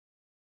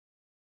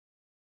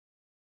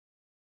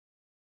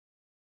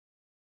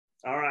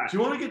All right. Do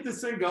you want to get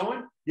this thing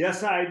going?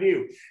 Yes, I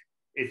do.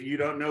 If you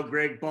don't know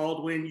Greg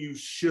Baldwin, you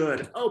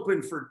should.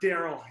 Open for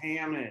Daryl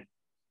Hammond,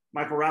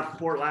 Michael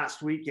Rappaport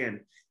last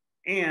weekend.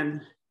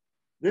 And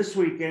this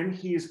weekend,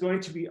 he is going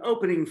to be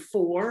opening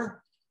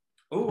for.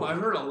 Oh, I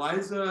heard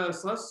Eliza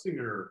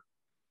Schlesinger.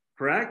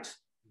 Correct?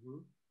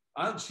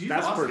 She's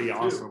That's awesome pretty too.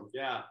 awesome.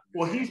 Yeah.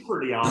 Well, he's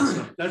pretty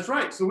awesome. That's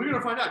right. So we're going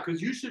to find out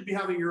because you should be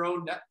having your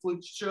own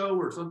Netflix show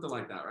or something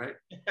like that, right?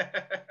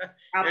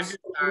 In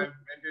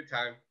due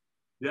time.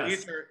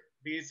 Yes.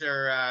 These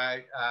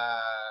are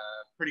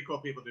pretty cool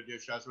people to do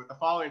shows with. The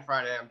following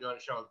Friday, I'm doing a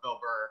show with Bill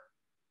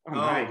Burr.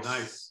 Oh,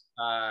 nice.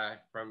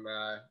 From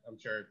I'm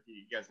sure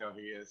you guys know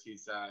who he is.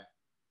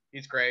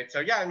 He's great.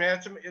 So yeah, man,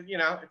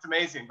 it's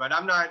amazing. But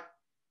I'm not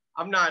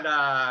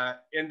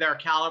in their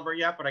caliber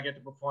yet, but I get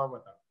to perform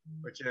with them,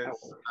 which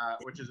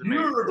is amazing.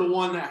 You're the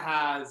one that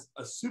has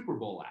a Super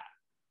Bowl ad.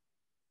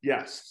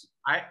 Yes.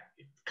 I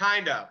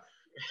kind of.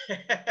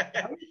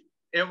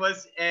 It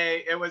was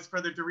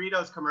for the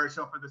Doritos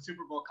commercial for the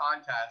Super Bowl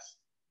contest.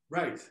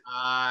 Right.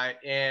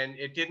 And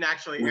it didn't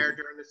actually air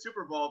during the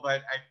Super Bowl,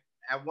 but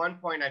at one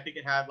point I think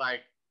it had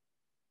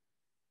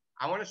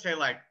I want to say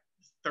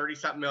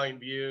 30-something million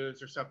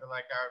views or something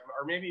like that,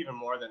 or maybe even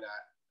more than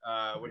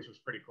that, which was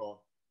pretty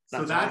cool.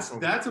 So that's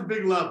a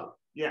big level.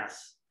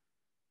 Yes.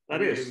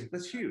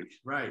 That's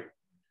huge. Right.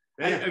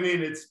 I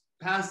mean, it's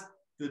past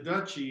the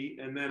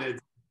Dutchie and then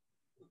it's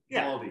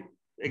Baldy.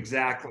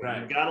 Exactly.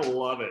 Right. You gotta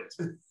love it.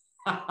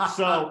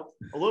 So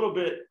a little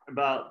bit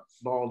about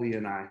Baldy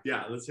and I.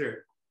 Yeah, let's hear it.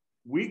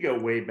 We go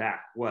way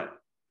back,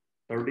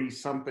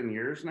 30-something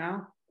years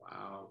now?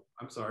 Wow.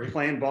 I'm sorry.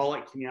 Playing ball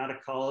at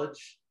Kenyatta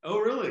College. Oh,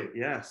 really?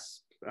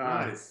 Yes.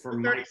 Nice. For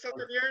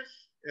 30-something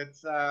years?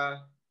 It's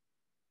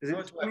is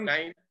it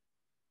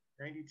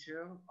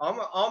 92?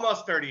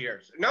 Almost 30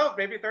 years. No,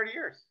 maybe 30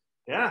 years.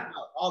 Yeah.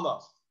 No,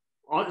 almost.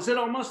 Is it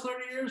almost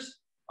 30 years?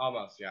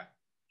 Almost, yeah.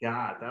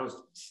 God, that was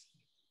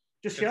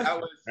just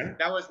yesterday.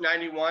 That was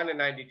 91 and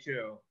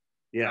 92.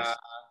 Yes.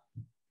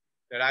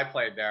 That I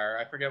played there.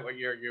 I forget what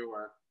year you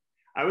were.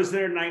 I was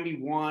there in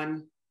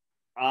 91,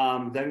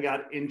 then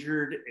got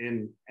injured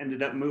and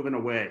ended up moving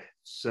away.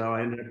 So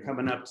I ended up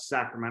coming up to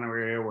Sacramento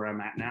area where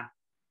I'm at now.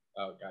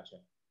 Oh, gotcha.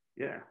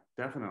 Yeah,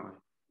 definitely.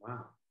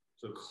 Wow.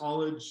 So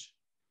college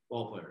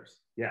ball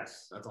players.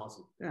 Yes. That's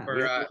awesome. Yeah.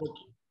 For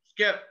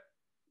Skip.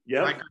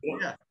 Yep.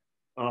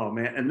 Oh,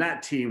 man. And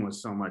that team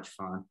was so much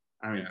fun.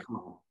 I mean, come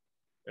on.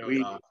 It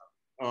was awesome.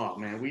 Oh,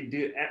 man. We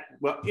did.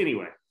 Well,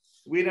 anyway.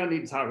 We don't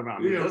need to talk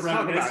about me. Let's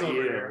talk about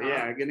you. Here, huh?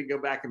 Yeah, I'm going to go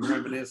back and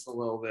reminisce a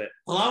little bit.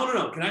 Well, I want to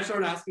know. Can I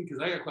start asking? Because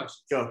I got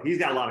questions. Go. He's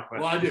got a lot of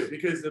questions. Well, I do.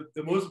 Because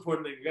the most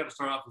important thing you got to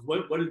start off is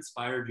what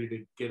inspired you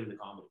to get into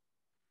comedy?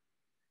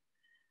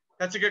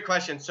 That's a good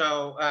question.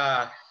 So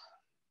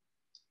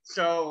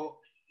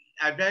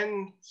I've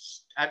been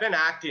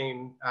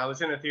acting. I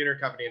was in a theater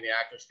company in the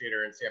Actors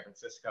Theater in San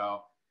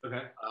Francisco.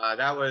 Okay.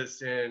 That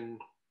was in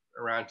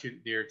around the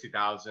year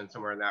 2000,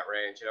 somewhere in that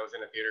range. And I was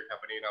in a theater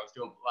company and I was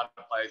doing a lot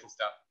of plays and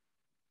stuff.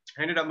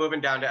 I ended up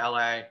moving down to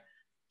LA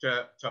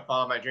to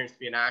follow my dreams to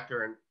be an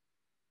actor, and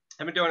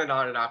I've been doing it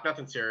on and off,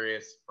 nothing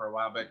serious for a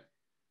while. But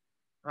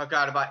oh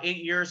god, about 8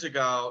 years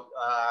ago,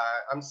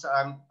 I'm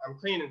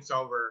clean and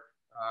sober.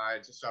 I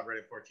just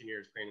celebrated 14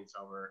 years clean and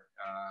sober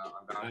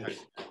on Valentine's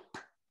Day,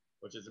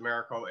 which is a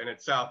miracle in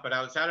itself. But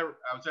I was at a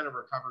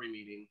recovery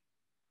meeting,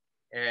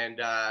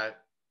 and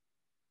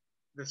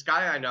this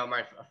guy I know,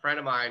 a friend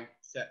of mine,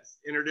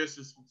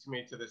 introduces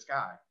me to this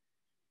guy,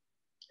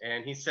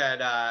 and he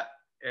said.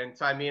 And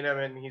so I meet him,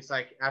 and he's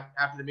like,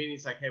 after the meeting,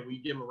 he's like, hey, will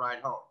you give him a ride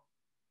home?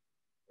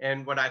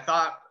 And what I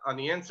thought on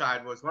the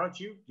inside was, why don't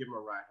you give him a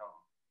ride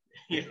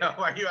home?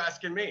 Why are you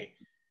asking me?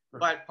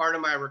 But part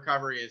of my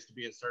recovery is to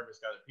be of service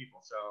to other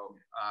people. So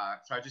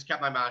I just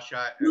kept my mouth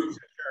shut and I said,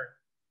 sure.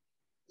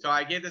 So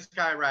I gave this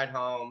guy a ride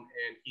home,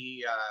 and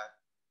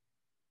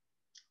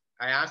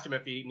I asked him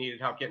if he needed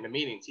help getting to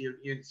meetings.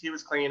 He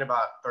was clean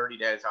about 30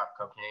 days off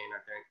cocaine, I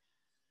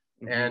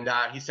think. Mm-hmm.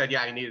 And he said,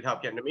 yeah, he needed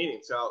help getting to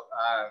meetings.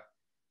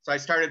 So I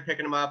started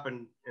picking him up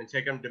and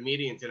taking him to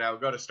meetings, and I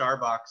would go to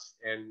Starbucks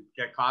and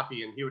get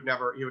coffee, and he would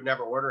never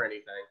order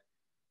anything.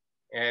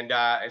 And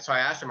so I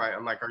asked him,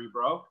 I'm like, are you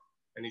broke?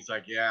 And he's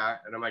like, yeah.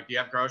 And I'm like, do you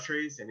have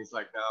groceries? And he's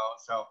like, no.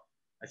 So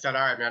I said,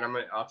 all right, man,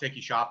 I'll take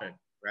you shopping,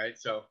 right?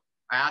 So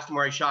I asked him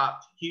where he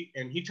shopped.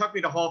 He took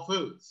me to Whole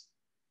Foods.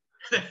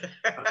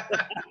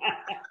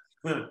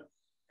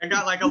 And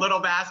got like a little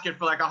basket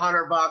for like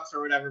 $100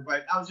 or whatever,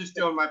 but I was just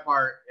doing my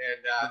part.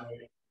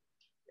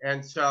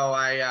 And so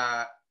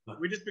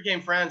we just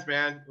became friends,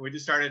 man. We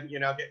just started, we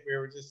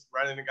were just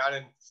running the gun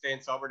and staying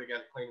sober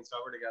together, clean and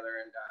sober together.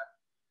 And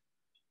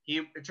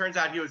it turns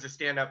out he was a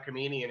stand-up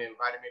comedian and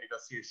invited me to go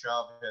see a show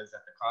of his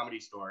at the Comedy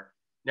Store.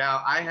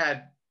 Now I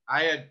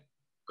had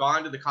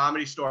gone to the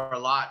Comedy Store a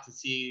lot to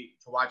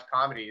watch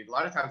comedy, a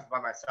lot of times by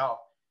myself,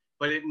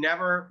 but it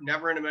never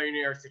in a million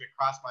years did it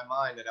cross my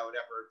mind that I would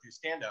ever do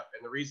stand-up.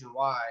 And the reason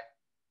why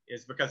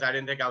is because I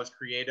didn't think I was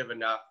creative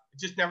enough. It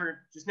just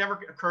never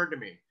occurred to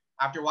me.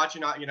 After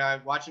watching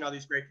all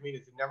these great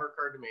comedians, it never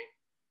occurred to me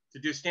to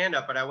do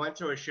stand-up. But I went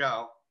to a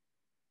show,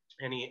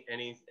 and he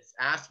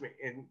asked me,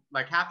 and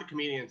like half the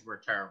comedians were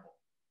terrible,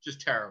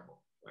 just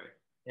terrible. Right.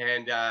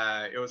 And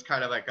it was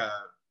kind of like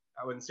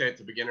I wouldn't say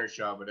it's a beginner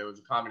show, but it was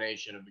a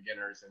combination of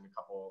beginners and a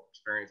couple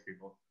experienced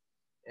people.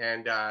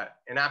 And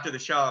after the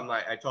show,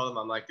 I told him,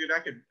 I'm like, dude,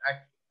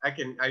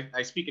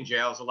 I speak in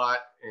jails a lot,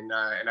 and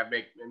I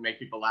make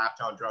people laugh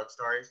telling drug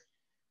stories.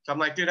 So I'm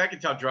like, dude, I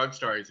could tell drug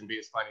stories and be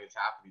as funny as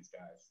half of these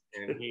guys.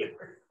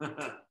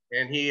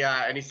 And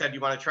he said, you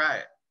want to try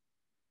it?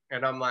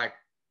 And I'm like,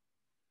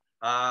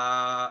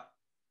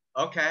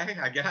 okay,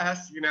 I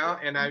guess,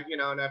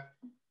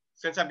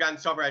 since I've gotten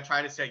sober, I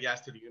try to say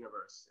yes to the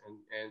universe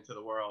and to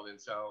the world.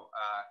 And so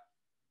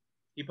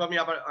he put me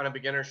up on a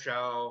beginner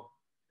show.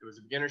 It was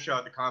a beginner show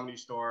at the Comedy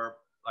Store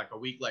like a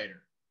week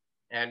later.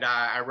 And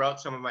I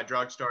wrote some of my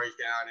drug stories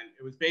down, and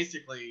it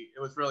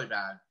was really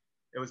bad.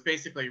 It was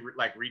basically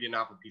like reading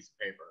off a piece of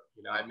paper.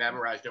 I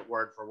memorized it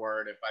word for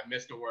word. If I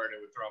missed a word, it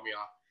would throw me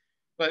off.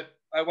 But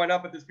I went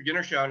up at this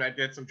beginner show and I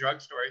did some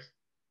drug stories.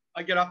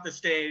 I get off the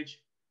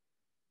stage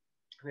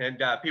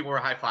and people were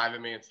high-fiving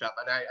me and stuff.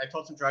 And I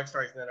told some drug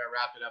stories, and then I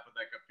wrapped it up with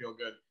like a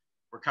feel-good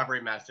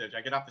recovery message.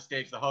 I get off the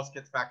stage, the host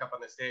gets back up on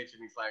the stage,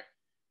 and he's like,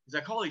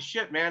 holy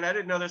shit, man, I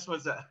didn't know this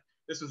was an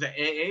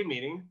AA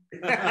meeting.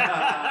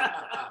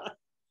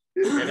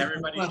 And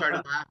everybody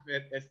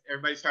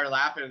started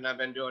laughing, and I've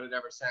been doing it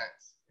ever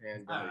since.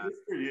 And good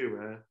for you,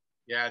 man.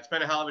 Yeah, it's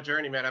been a hell of a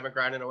journey, man. I've been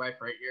grinding away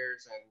for 8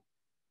 years,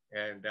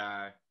 and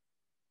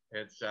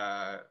it's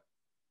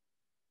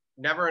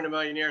never in a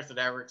million years did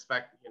I ever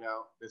expect,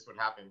 this would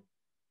happen.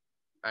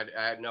 I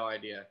had no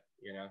idea,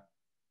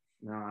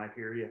 No, I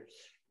hear you.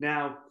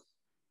 Now,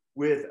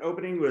 with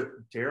opening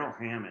with Darrell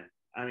Hammond,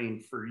 I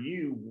mean, for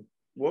you,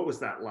 what was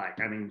that like?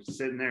 I mean,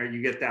 sitting there,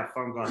 you get that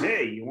phone call,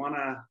 hey, you want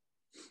to?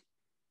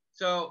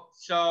 So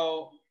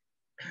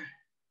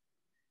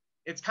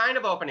it's kind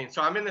of opening.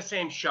 So I'm in the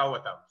same show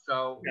with them.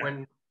 So yeah.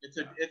 When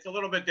it's a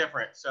little bit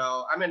different.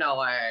 So I'm in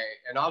LA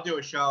and I'll do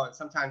a show, and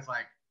sometimes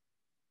like,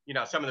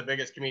 some of the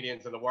biggest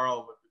comedians in the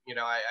world,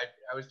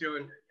 I've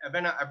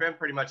been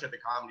pretty much at the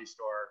Comedy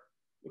Store.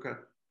 Okay.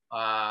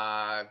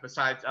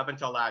 Besides up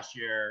until last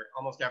year,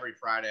 almost every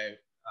Friday,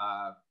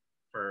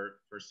 for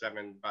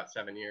about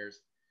 7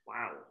 years.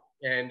 Wow.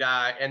 And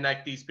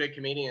like these big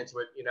comedians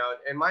would,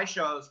 and my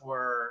shows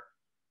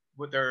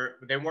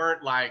they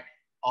weren't like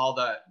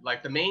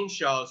the main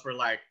shows were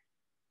like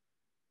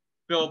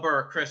Bill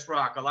Burr, Chris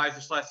Rock,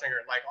 Iliza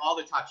Shlesinger, like all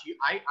the top.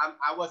 I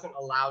wasn't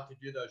allowed to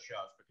do those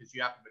shows because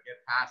you have to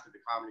get passed at the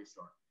Comedy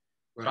Store.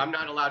 Right. So I'm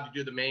not allowed to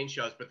do the main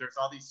shows, but there's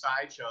all these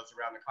side shows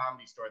around the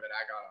Comedy Store that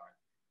I got on.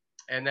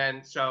 And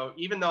then, so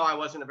even though I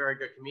wasn't a very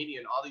good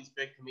comedian, all these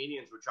big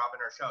comedians would drop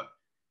in our show.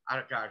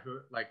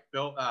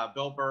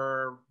 Bill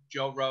Burr,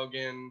 Joe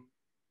Rogan,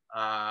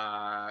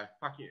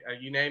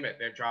 you name it,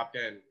 they've dropped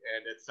in,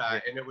 and it's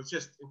and it was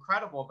just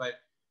incredible. But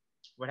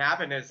what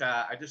happened is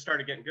I just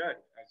started getting good.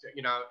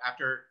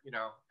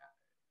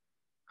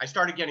 I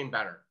started getting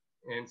better,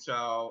 and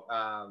so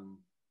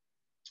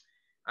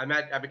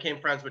I became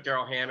friends with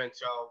Darrell Hammond.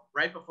 So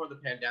right before the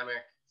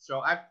pandemic,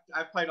 so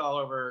I've played all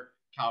over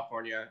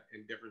California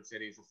in different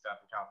cities and stuff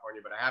in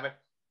California, but I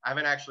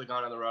haven't actually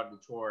gone on the road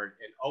and toured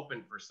and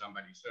opened for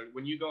somebody. So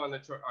when you go on the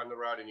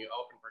road and you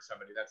open for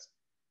somebody, that's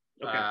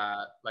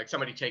like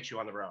somebody takes you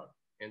on the road.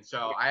 And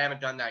so I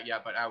haven't done that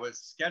yet, but I was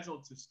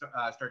scheduled to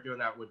start doing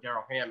that with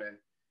Darrell Hammond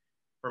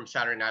from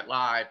Saturday Night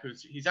Live,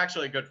 he's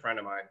actually a good friend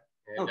of mine.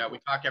 And we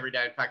talk every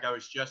day. In fact, I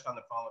was just on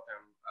the phone with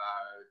him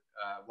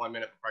 1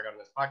 minute before I got on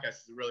this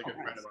podcast. He's a really good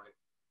friend of mine.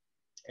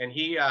 And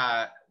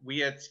we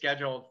had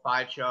scheduled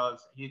 5 shows.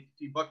 He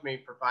booked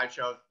me for 5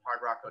 shows at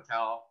Hard Rock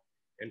Hotel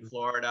in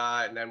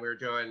Florida, and then we were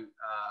doing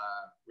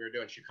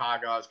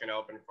Chicago. I was going to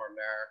open for him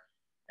there,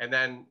 and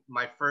then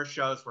my first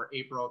shows were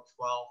April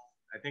 12th.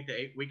 I think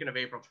the weekend of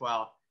April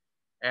 12th,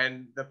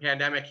 and the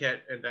pandemic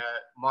hit in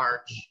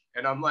March,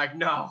 and I'm like,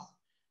 no.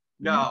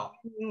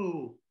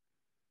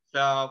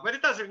 So, but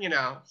it doesn't,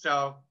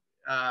 So,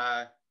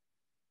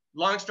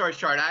 long story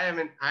short, I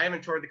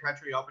haven't toured the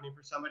country opening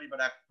for somebody,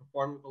 but I've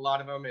performed with a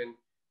lot of them, and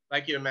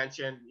like you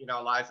mentioned,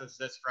 Iliza's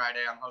this Friday.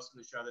 I'm hosting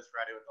the show this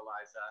Friday with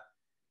Iliza.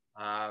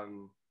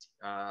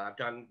 I've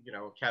done,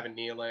 Kevin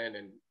Nealon,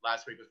 and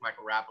last week was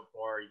Michael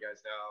Rappaport, you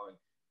guys know.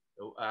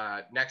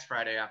 And next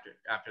Friday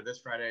after this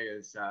Friday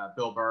is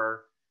Bill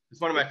Burr. He's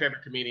one of my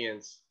favorite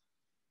comedians.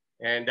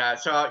 And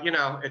so,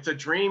 it's a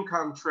dream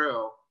come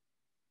true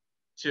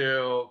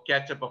to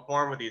get to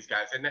perform with these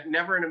guys. And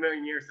never in a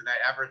million years did I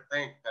ever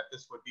think that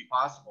this would be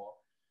possible.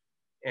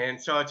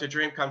 And so it's a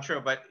dream come true.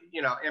 But,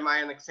 am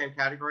I in the same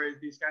category as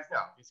these guys? No.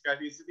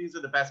 These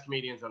are the best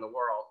comedians in the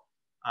world.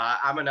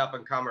 I'm an up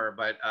and comer,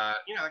 but I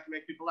can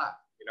make people laugh.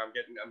 I'm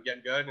getting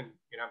good, and I'm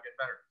getting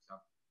better.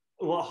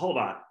 So. Well, hold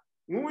on.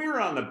 When we were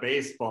on the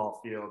baseball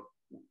field,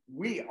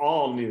 we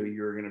all knew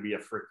you were going to be a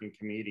freaking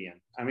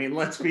comedian. I mean,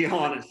 let's be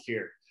honest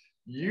here.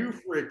 You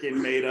freaking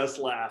made us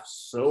laugh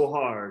so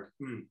hard,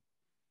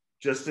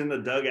 just in the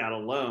dugout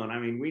alone. I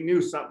mean, we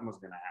knew something was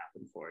going to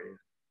happen for you.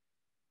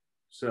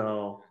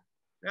 So.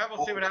 Yeah,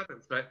 we'll see what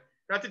happens. But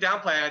not to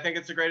downplay, I think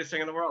it's the greatest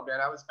thing in the world, man.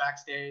 I was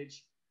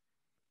backstage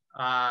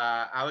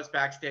I was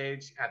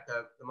backstage at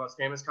the most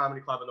famous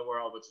comedy club in the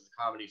world, which is a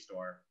Comedy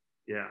Store.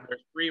 Yeah.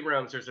 There's 3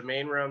 rooms. There's the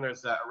main room,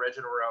 there's the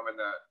original room,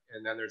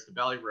 and then there's the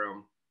belly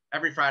room.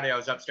 Every Friday I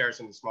was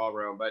upstairs in the small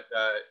room, but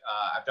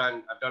I've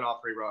done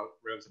all 3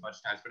 rooms a bunch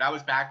of times. But I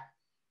was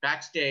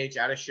backstage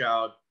at a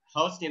show,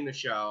 hosting the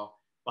show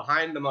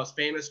behind the most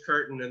famous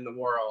curtain in the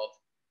world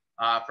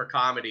for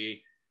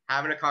comedy,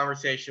 having a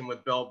conversation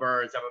with Bill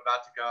Burr as I'm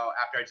about to go,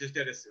 after I just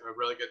did a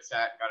really good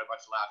set, got a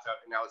bunch of laughs out,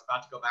 and I was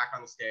about to go back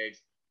on the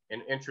stage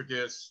and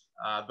introduce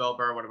Bill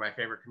Burr, one of my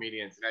favorite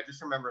comedians. And I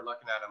just remember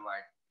looking at him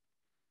like,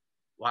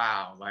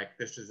 wow, like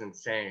this is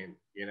insane,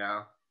 you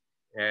know?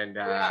 And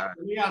let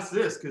me ask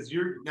this, because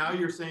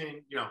you're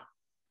saying, you know,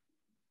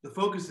 the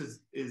focus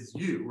is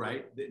you,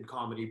 right, in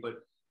comedy,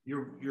 but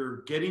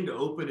you're getting to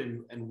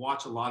open and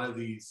watch a lot of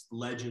these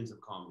legends of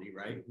comedy,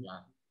 right? Yeah.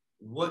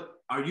 What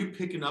are you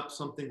picking up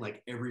something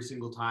like every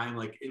single time?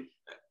 Like,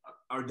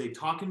 are they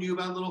talking to you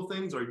about little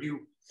things? Are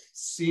you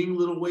seeing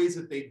little ways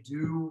that they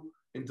do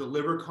and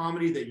deliver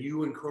comedy that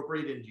you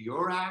incorporate into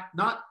your act?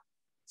 Not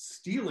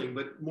stealing,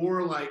 but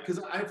more like,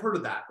 because I've heard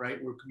of that, right?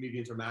 Where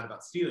comedians are mad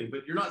about stealing,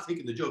 but you're not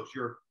taking the jokes.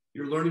 You're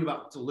learning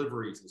about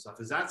deliveries and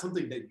stuff. Is that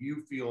something that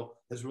you feel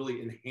has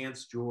really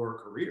enhanced your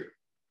career?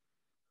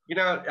 You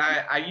know,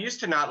 I used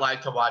to not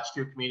like to watch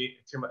the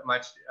comedians too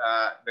much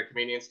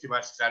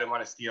because I didn't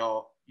want to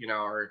steal, you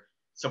know, or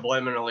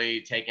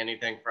subliminally take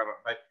anything from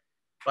it.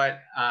 But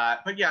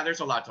yeah,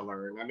 there's a lot to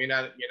learn. I mean, you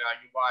know,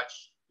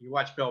 you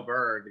watch Bill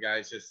Burr, the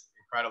guy's just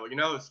incredible. You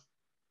know, is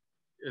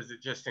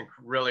it just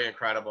really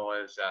incredible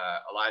is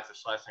Iliza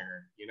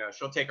Shlesinger. You know,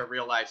 she'll take a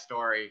real life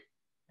story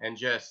and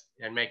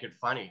make it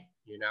funny,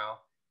 you know.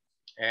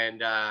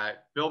 And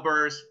Bill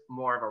Burr's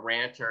more of a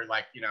ranter,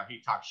 like, you know, he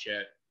talks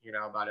shit, you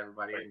know, about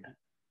everybody.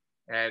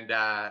 And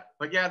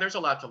but yeah, there's a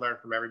lot to learn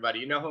from everybody.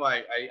 You know who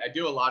I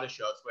do a lot of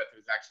shows with,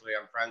 who's actually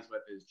I'm friends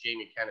with, is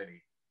Jamie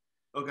Kennedy.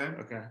 Okay.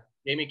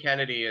 Jamie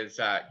Kennedy is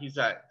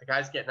the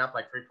guy's getting up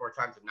like 3-4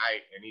 times a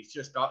night, and he's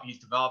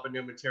developing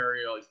new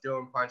material. He's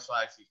doing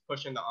punchlines. He's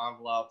pushing the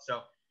envelope.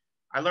 So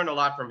I learned a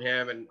lot from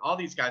him, and all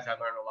these guys I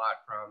learned a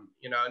lot from,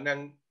 you know. And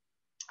then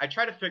I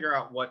try to figure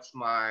out what's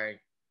my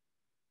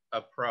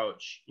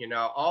approach. You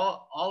know,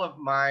 all of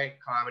my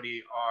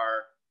comedy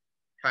are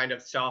kind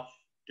of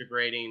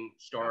self-degrading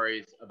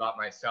stories about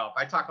myself.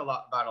 I talk a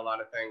lot about a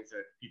lot of things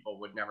that people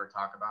would never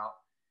talk about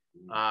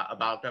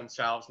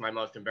themselves. My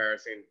most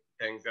embarrassing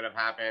things that have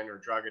happened, or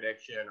drug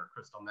addiction, or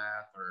crystal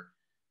meth, or,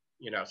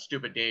 you know,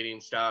 stupid dating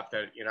stuff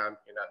that, you know,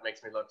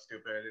 makes me look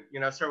stupid, and, you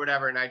know, so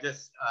whatever. And I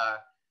just,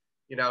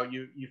 you know,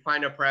 you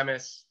find a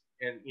premise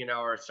and, you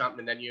know, or something,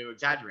 and then you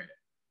exaggerate it,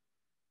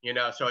 you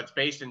know, so it's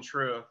based in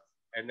truth,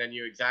 and then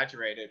you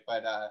exaggerate it.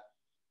 But I've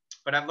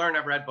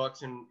read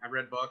books and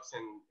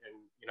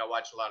you know,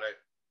 watched a lot of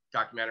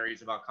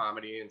documentaries about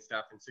comedy and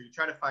stuff. And so you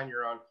try to find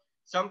your own.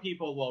 Some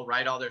people will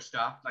write all their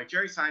stuff, like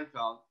Jerry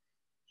Seinfeld.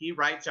 He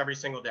writes every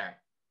single day,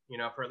 you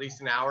know, for at least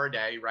an hour a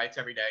day. He writes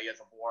every day. He has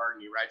a board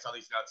and he writes all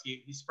these notes.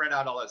 He spread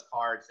out all his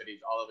cards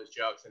all of his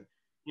jokes, and,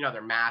 you know,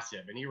 they're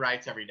massive, and he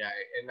writes every day.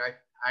 And I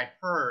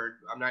heard,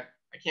 I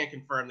can't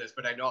confirm this,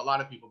 but I know a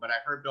lot of people, but I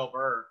heard Bill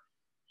Burr,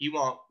 he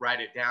won't write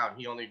it down.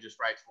 He only just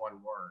writes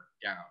one word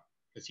down,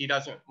 because he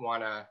doesn't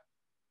want to,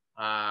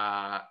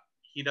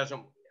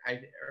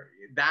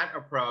 that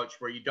approach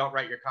where you don't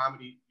write your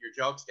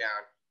jokes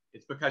down,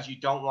 it's because you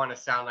don't want to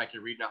sound like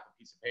you're reading off a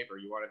piece of paper.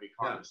 You want to be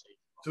conversational.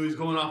 Yeah. So he's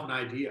going off an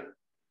idea.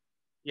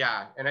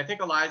 Yeah. And I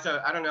think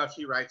Iliza, I don't know if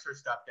she writes her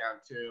stuff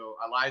down too.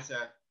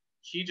 Iliza,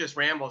 she just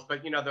rambles,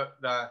 but, you know,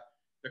 the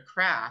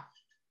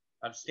craft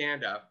of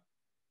stand-up,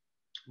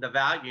 the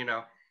value, you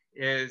know,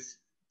 is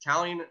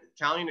telling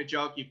a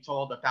joke you've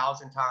told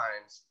 1,000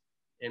 times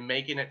and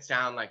making it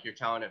sound like you're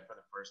telling it for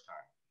the first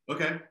time.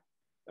 Okay.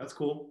 That's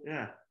cool.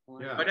 Yeah.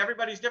 Yeah. But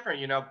everybody's different,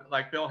 you know,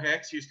 like Bill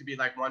Hicks used to be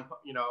like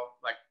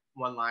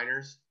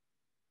one-liners,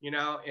 you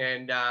know,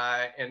 and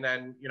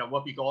then, you know,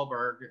 Whoopi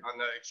Goldberg on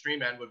the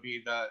extreme end would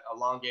be the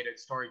elongated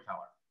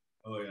storyteller.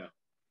 Oh yeah.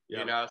 Yeah.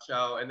 You know,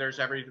 so, and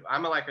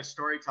I'm like a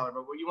storyteller,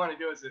 but what you want to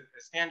do is a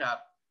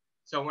stand-up.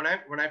 So when I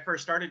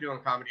first started doing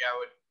comedy, I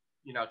would,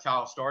 you know,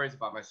 tell stories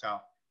about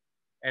myself,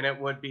 and it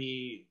would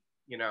be,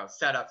 you know,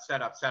 set up,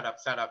 punchline. Set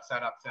up,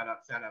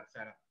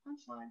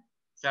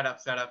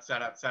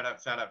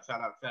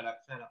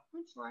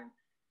 punchline.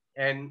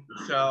 And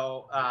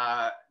so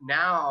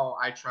now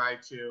I try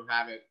to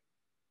have it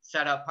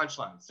set up,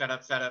 punchline, set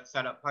up, punchline,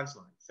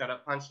 set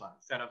up,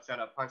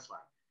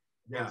 punchline.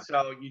 Yeah. And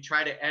so you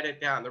try to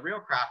edit down. The real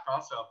craft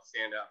also of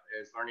stand-up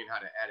is learning how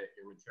to edit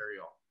your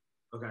material.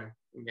 Okay.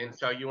 And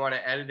so you want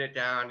to edit it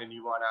down, and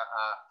you want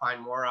to find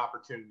more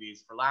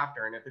opportunities for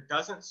laughter. And if it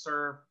doesn't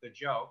serve the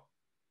joke,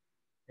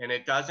 and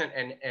it doesn't,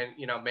 and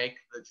you know, make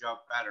the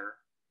joke better,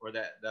 or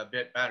the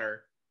bit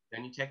better,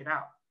 then you take it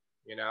out,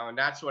 you know. And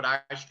that's what I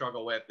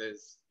struggle with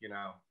is, you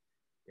know,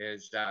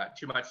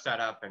 too much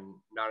setup and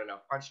not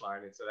enough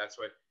punchline. And so that's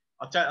what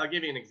I'll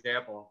give you an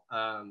example.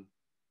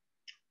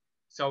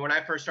 So when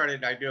I first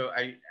started, I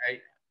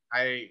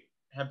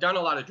have done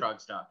a lot of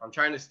drug stuff. I'm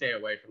trying to stay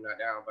away from that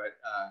now, but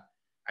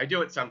I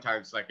do it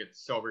sometimes, like at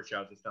sober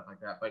shows and stuff like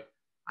that. But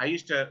I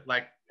used to,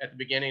 like, at the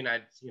beginning,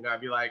 I'd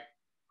be like,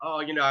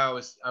 oh, I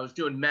was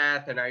doing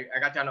meth and I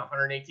got down to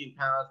 118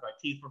 pounds. My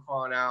teeth were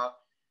falling out,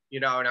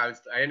 and I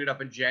ended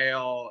up in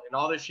jail and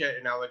all this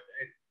shit.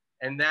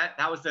 And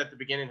that was at the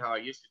beginning how I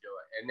used to do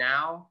it. And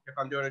now if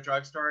I'm doing a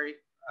drug story,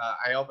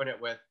 I open it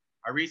with,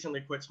 I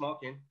recently quit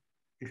smoking,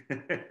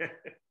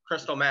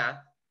 crystal meth,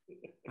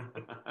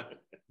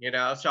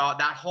 so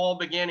that whole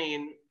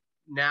beginning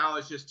now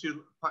is just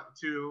two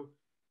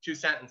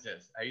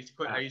sentences. I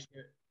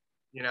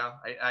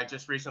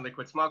just recently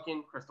quit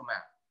smoking, crystal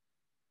meth.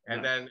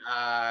 And then,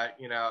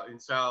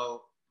 and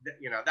so,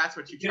 that's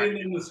what you try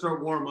to do.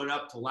 Start warming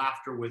up to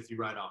laughter with you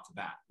right off the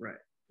bat. Right.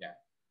 Yeah.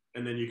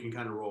 And then you can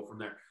kind of roll from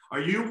there.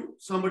 Are you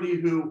somebody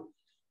who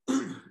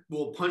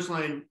will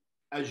punchline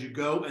as you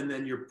go, and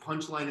then your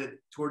punchline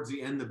towards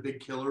the end, the big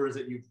killer, is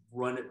that you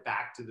run it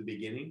back to the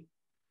beginning?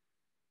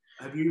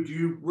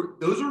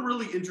 Those are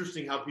really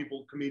interesting how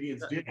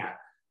comedians do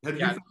that. Have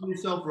you found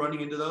yourself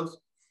running into those?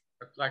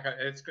 Like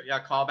it's a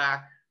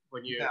callback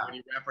when you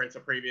reference a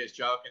previous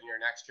joke in your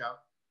next joke.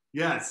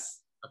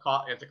 Yes. It's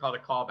called a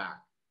callback.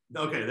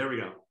 Okay, there we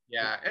go.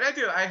 Yeah, and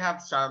I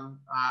have some.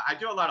 I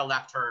do a lot of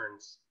left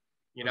turns,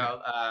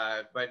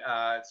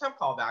 but some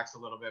callbacks a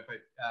little bit,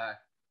 but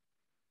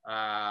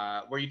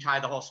where you tie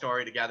the whole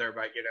story together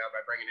by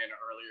bringing in an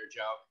earlier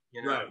joke.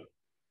 Right.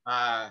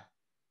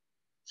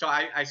 So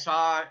I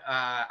saw.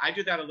 I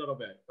do that a little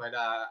bit, but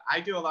I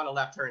do a lot of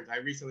left turns. I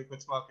recently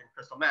quit smoking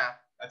crystal meth.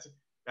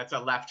 That's a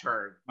left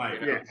turn.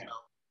 Right. So,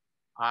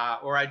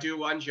 or I do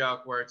one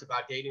joke where it's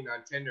about dating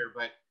on Tinder,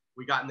 but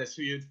we got in this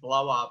huge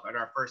blow up at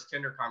our first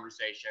Tinder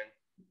conversation,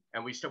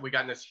 and we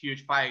got in this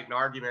huge fight and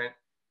argument,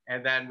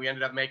 and then we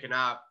ended up making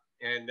up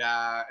and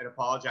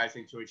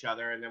apologizing to each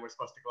other, and then we're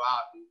supposed to go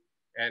out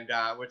and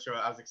which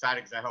I was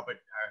excited because I hope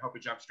it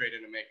jumped straight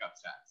into makeup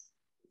sex.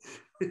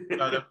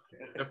 So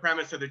the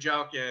premise of the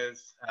joke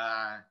is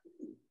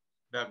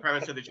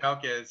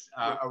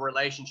a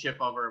relationship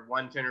over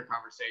one Tinder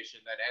conversation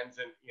that ends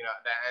in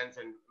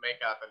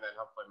makeup and then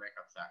hopefully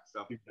makeup sex.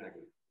 So,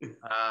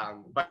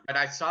 but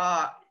I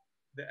saw,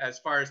 as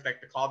far as like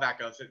the callback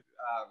goes,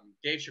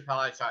 Dave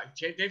Chappelle.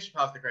 Dave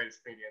Chappelle's the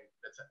greatest comedian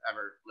that's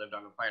ever lived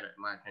on the planet,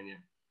 in my opinion.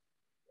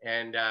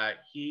 And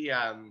he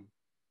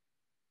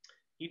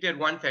did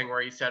one thing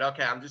where he said,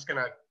 "Okay, I'm just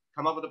gonna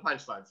come up with a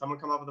punchline. Someone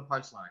come up with a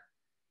punchline,"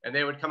 and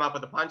they would come up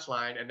with a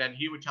punchline, and then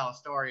he would tell a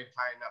story and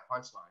tie in that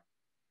punchline.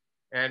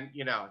 And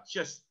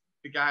just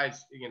the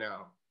guy's,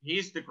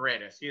 he's the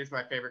greatest. He is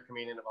my favorite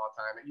comedian of all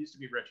time. It used to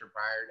be Richard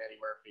Pryor and Eddie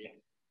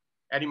Murphy.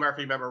 Eddie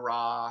Murphy, remember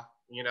Raw?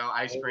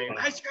 Ice Cream.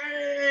 That's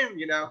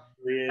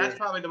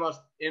probably the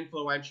most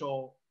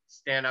influential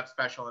stand-up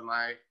special in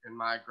my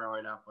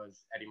growing up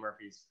was Eddie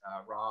Murphy's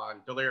Raw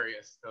and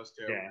Delirious. Those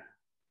two. Yeah.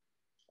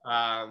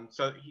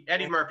 So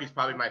Eddie Murphy's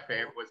probably my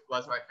favorite.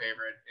 Was my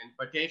favorite.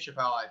 But Dave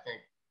Chappelle, I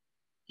think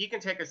he can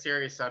take a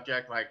serious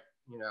subject like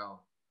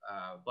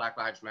Black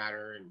Lives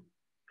Matter and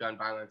gun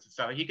violence and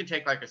stuff. He can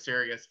take like a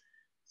serious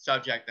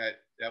subject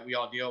that we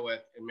all deal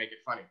with and make it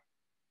funny.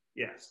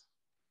 Yes.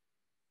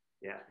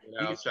 Yeah.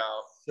 He's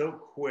so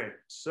quick,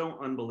 so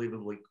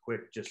unbelievably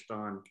quick, just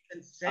on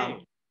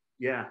insane.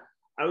 Yeah.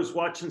 I was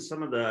watching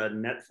some of the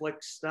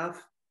Netflix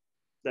stuff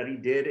that he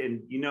did,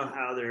 and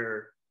how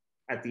they're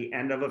at the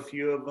end of a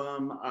few of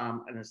them,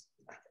 and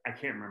I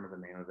can't remember the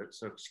name of it,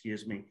 so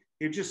excuse me.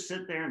 He'd just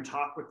sit there and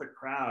talk with the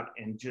crowd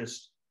and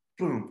just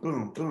boom,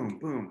 boom, boom,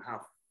 boom,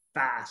 how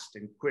fast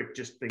and quick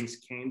just things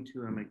came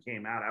to him and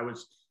came out. I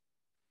was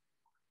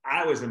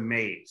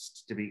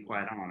amazed, to be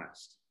quite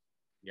honest.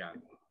 Yeah.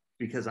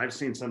 Because I've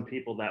seen some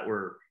people that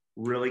were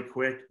really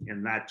quick,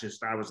 and I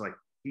was like,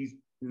 he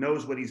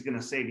knows what he's going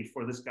to say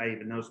before this guy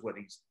even knows what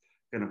he's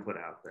going to put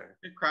out there.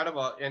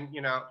 Incredible. And,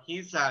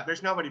 he's,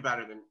 there's nobody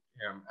better than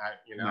him,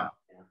 No.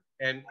 Yeah.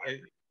 And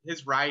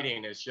his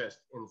writing is just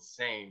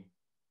insane.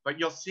 But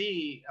you'll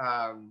see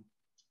one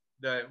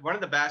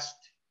of the best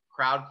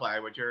crowd play,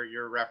 which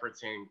you're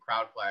referencing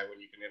crowd play when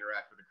you can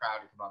interact with the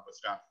crowd and come up with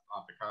stuff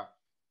off the cuff.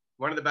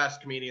 One of the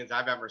best comedians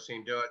I've ever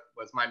seen do it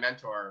was my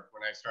mentor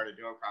when I started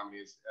doing comedy.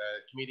 Is a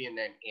comedian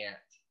named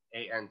Ant,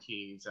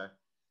 A-N-T.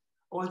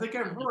 I think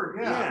I've heard.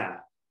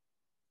 Yeah.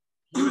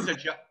 He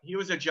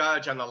was a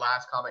judge on The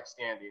Last Comic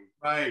Standing.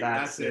 Right.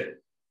 That's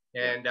it.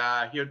 And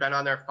he had been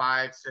on there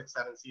 5, 6,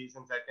 7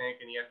 seasons, I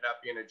think, and he ended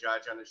up being a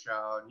judge on the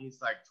show. And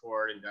he's like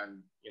toured and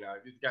done,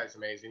 this guy's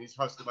amazing. He's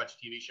hosted a bunch of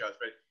TV shows,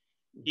 but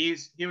he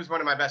was one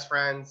of my best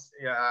friends,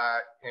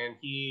 and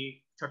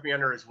he took me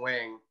under his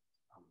wing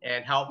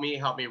and helped me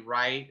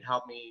write,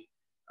 helped me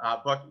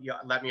book,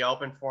 let me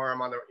open for him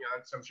on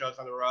some shows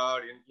on the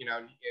road, and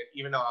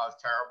even though I was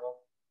terrible,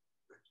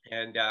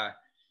 and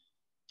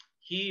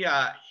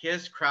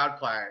his crowd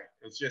play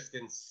is just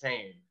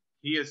insane.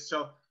 He is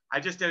so. I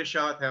just did a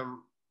show with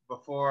him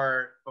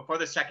before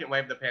the second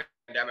wave of the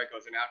pandemic. It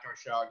was an outdoor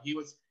show, and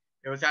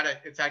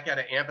it's like at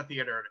an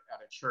amphitheater at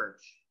a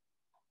church,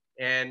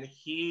 and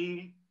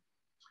he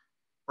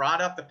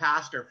brought up the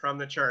pastor from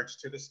the church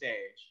to the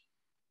stage,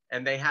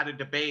 and they had a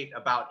debate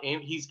about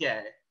he's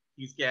gay,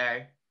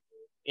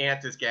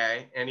 aunt is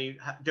gay, and he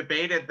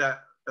debated the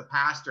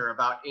pastor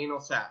about anal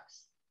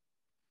sex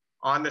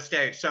on the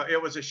stage. So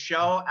it was a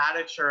show at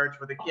a church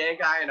with a gay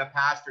guy and a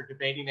pastor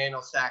debating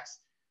anal sex.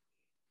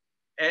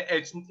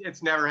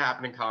 It's never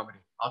happened in comedy.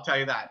 I'll tell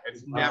you that.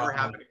 It's never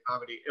happened in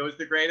comedy. It was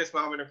the greatest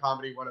moment of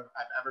comedy I've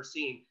ever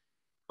seen.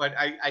 But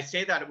I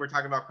say that we're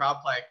talking about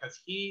crowd play because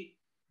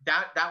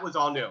that was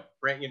all new,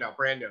 brand new.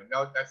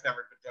 No, that's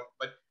never been done.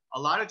 But a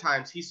lot of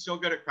times he's so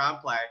good at crowd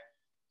play,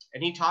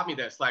 and he taught me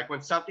this. Like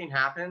when something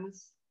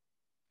happens,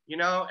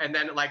 and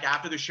then like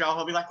after the show,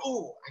 he'll be like,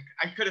 "Oh,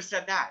 I could have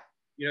said that."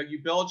 You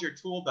build your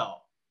tool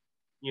belt.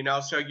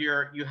 So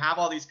you have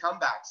all these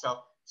comebacks. So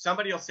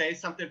somebody will say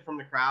something from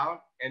the crowd,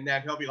 and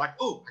then he'll be like,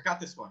 "Oh, I got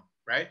this one,"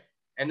 right?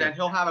 And then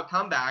he'll have a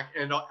comeback,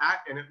 and it'll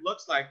act, and it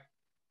looks like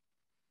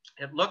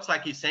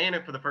he's saying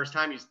it for the first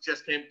time. He's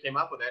just came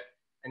up with it,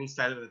 and he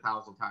said it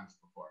 1,000 times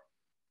before.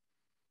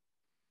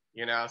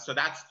 So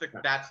that's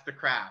the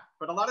craft.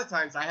 But a lot of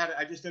times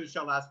I just did a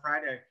show last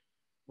Friday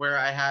where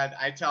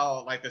I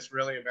tell like this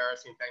really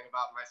embarrassing thing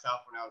about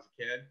myself when I was a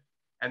kid,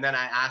 and then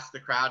I asked the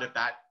crowd if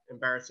that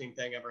embarrassing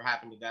thing ever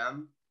happened to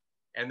them,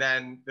 and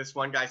then this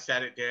one guy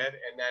said it did,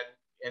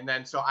 and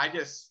then so I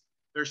just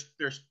there's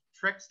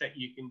tricks that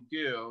you can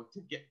do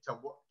to get to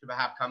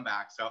have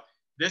comebacks. So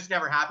this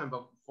never happened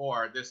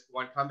before, this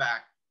one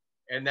comeback.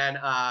 And then,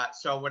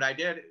 so what I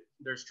did,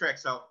 there's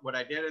tricks. So what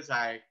I did is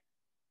I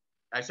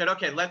said,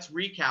 okay, let's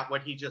recap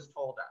what he just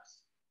told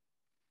us.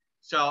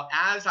 So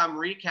as I'm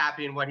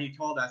recapping what he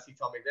told us, he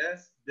told me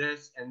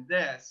this, and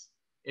this.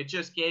 It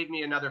just gave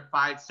me another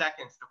 5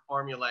 seconds to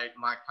formulate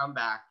my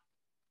comeback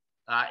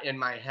in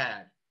my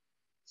head.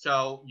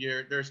 So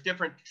there's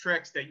different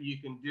tricks that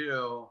you can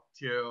do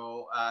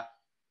to,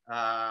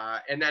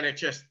 and then it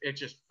just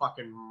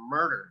fucking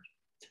murdered.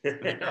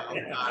 It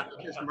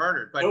just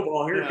murdered. But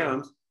here it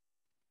comes.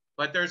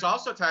 But there's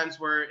also times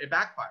where it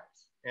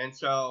backfires. And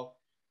so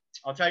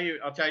I'll tell you,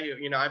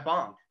 I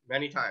bombed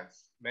many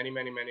times,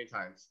 many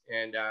times.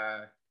 And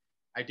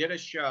I did a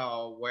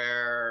show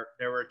where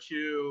there were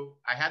two.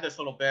 I had this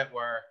little bit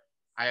where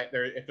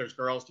if there's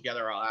girls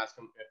together, I'll ask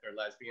them if they're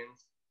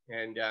lesbians.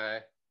 And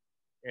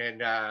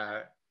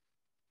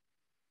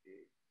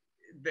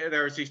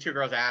there was these two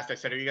girls I asked. I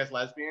said, "Are you guys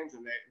lesbians?"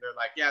 And they're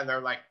like, "Yeah." And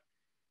they're like,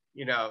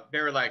 they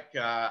were like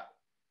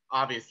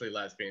obviously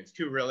lesbians,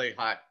 two really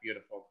hot,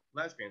 beautiful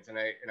lesbians. And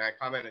I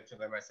commented to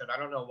them. I said, "I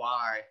don't know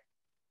why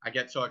I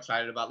get so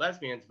excited about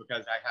lesbians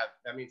because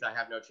that means I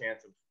have no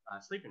chance of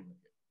sleeping with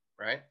you,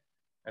 right?"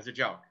 As a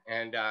joke.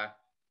 And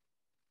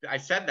I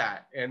said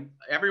that, and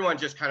everyone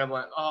just kind of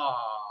went, "Oh,"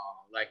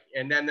 like.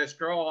 And then this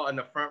girl in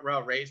the front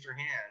row raised her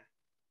hand,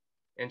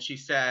 and she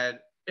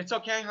said, "It's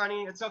okay,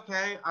 honey. It's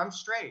okay. I'm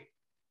straight.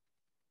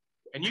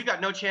 And you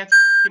got no chance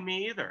of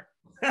me either."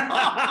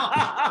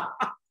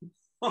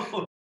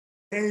 Oh,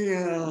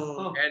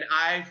 damn. And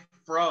I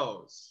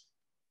froze.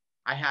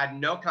 I had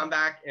no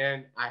comeback,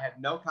 I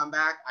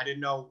didn't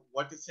know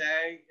what to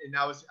say. And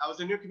I was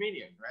a new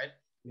comedian, right?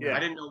 Yeah. I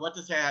didn't know what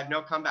to say. I had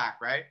no comeback,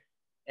 right?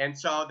 And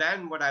so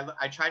then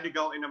I tried to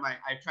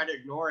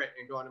ignore it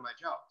and go into my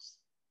jokes.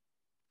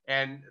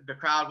 And the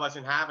crowd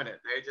wasn't having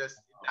it. They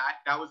just,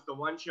 that was the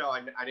one show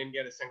I didn't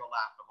get a single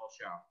laugh the whole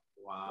show.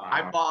 Wow.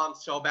 I bombed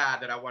so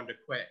bad that I wanted to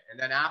quit. And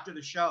then after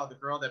the show, the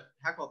girl that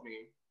heckled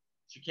me,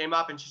 she came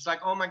up and she's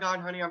like, "Oh my God,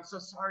 honey, I'm so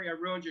sorry I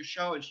ruined your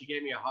show." And she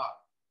gave me a hug.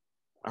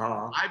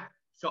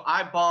 So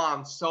I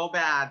bombed so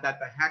bad that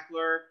the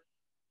heckler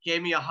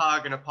gave me a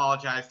hug and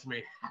apologized to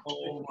me.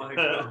 Oh my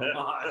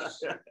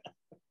gosh.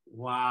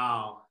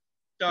 Wow.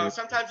 So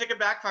sometimes it can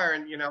backfire,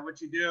 and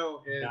what you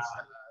do is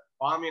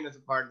bombing is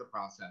a part of the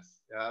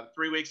process.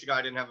 3 weeks ago,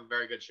 I didn't have a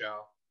very good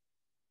show.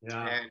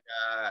 Yeah. And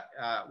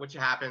which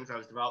happens. I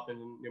was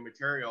developing new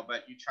material,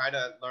 but you try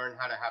to learn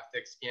how to have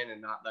thick skin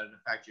and not let it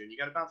affect you. And you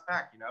got to bounce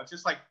back. It's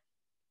just like.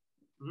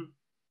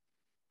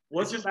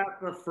 Wasn't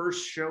that the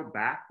first show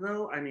back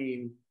though? I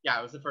mean. Yeah,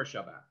 it was the first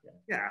show back. Yeah.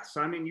 Yeah.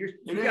 So I mean, you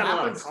it got a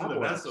lot of happens to the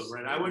best of them,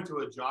 right? I went to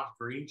a Josh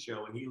Green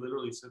show, and he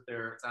literally sat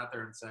there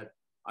and said,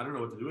 "I don't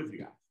know what to do with you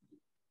guys."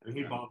 And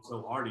he bombed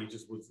so hard, he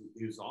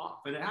was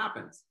off, and it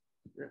happens.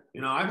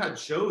 Yeah. I've had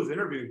shows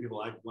interviewing people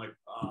like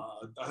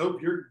I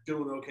hope you're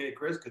doing okay,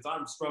 Chris, because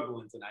I'm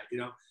struggling tonight.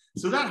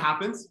 So that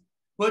happens.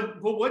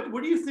 But what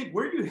do you think?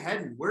 Where are you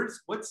heading?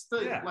 Where's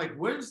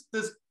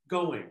this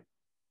going?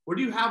 Where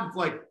do you have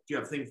do you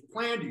have things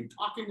planned? Are you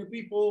talking to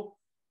people?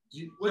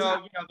 The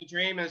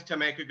dream is to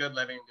make a good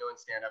living doing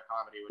stand-up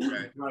comedy, which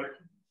right.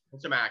 and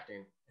some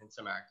acting,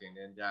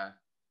 and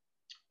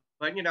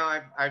but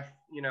I've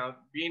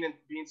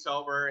being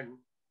sober, and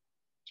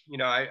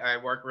I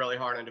work really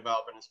hard on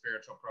developing a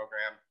spiritual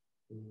program,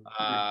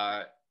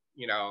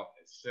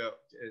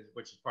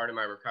 which is part of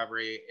my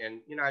recovery,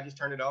 and I just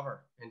turn it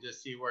over and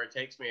just see where it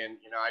takes me, and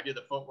I do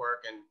the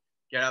footwork and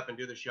get up and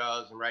do the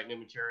shows and write new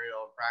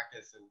material and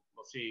practice, and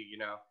we'll see.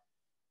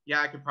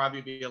 I could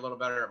probably be a little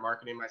better at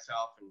marketing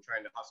myself and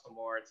trying to hustle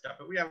more and stuff,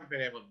 but we haven't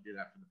been able to do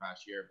that for the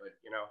past year. But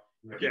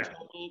if you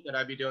told me that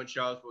I'd be doing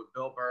shows with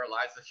Bill Burr,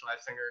 Liza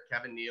Schlesinger,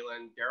 Kevin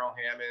Nealon, Daryl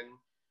Hammond,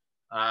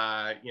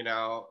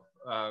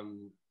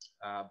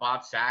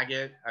 Bob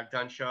Saget I've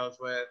done shows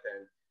with,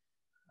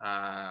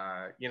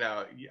 and you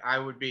know, I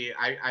wouldn't be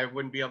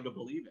able to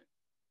believe it,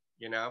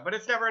 you know, but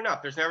it's never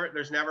enough. There's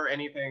never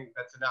anything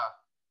that's enough.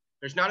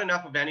 There's not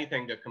enough of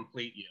anything to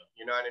complete you.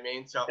 You know what I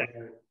mean? So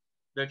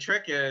the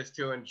trick is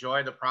to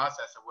enjoy the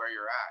process of where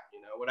you're at. You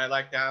know, would I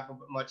like to have a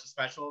bunch of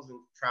specials and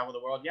travel the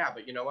world? Yeah,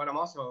 but you know what? I'm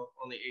also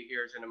only 8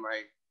 years into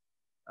my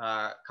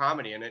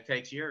comedy, and it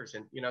takes years.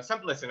 And you know,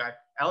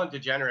 Ellen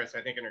DeGeneres,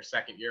 I think in her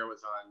second year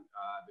was on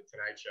the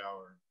Tonight Show,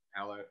 or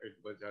Ellen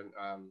was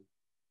on.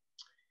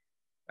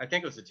 I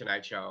think it was the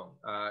Tonight Show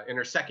in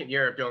her second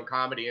year of doing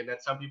comedy, and then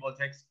some people it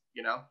takes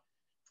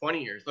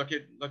 20 years. Look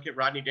at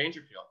Rodney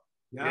Dangerfield.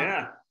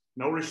 Yeah.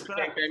 No respect.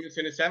 He became famous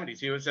in his 70s.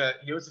 He was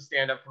a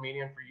stand-up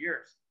comedian for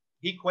years.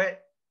 He quit.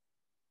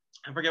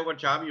 I forget what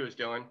job he was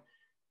doing,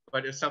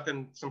 but it's some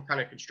kind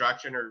of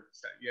construction, or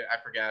I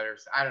forget, or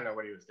I don't know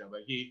what he was doing.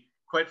 But he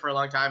quit for a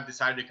long time,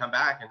 decided to come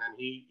back, and then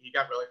he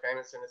got really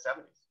famous in his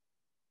 70s.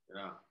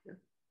 Yeah.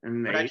 And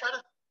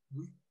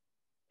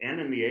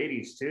in the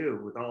 80s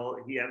too,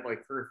 he had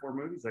like 3 or 4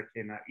 movies that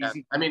came out.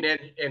 Easy. I mean,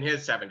 in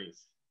his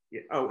 70s.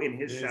 Yeah. Oh, in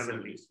his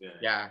 70s.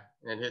 Yeah,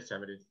 in his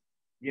 70s.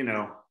 You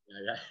know.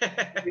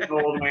 Yeah. The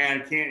old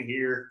man can't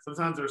hear.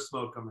 Sometimes there's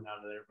smoke coming out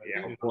of there. But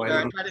yeah, boy,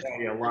 I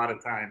tell you a lot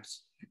of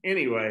times.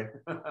 Anyway.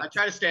 I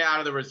try to stay out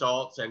of the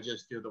results and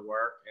just do the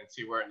work and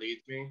see where it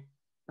leads me.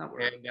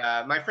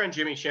 And my friend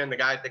Jimmy Shin, the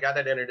guy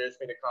that introduced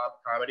me to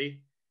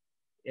comedy,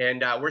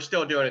 and we're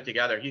still doing it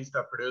together. He's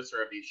the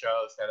producer of these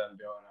shows that I'm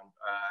doing,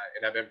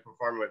 and I've been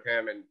performing with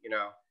him. And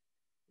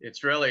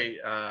it's really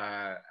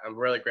I'm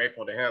really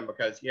grateful to him,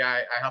 because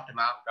I helped him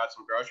out and got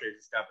some groceries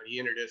and stuff, but he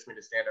introduced me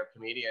to stand-up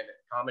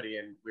comedy,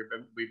 and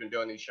we've been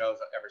doing these shows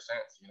ever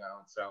since. And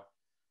so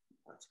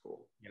that's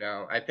cool.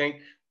 I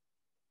think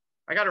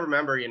I got to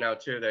remember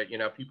too that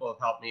people have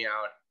helped me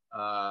out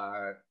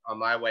on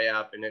my way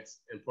up, and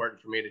it's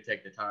important for me to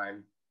take the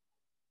time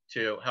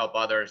to help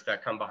others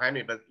that come behind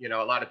me. But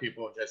a lot of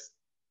people just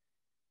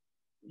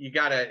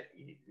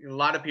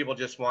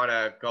want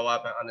to go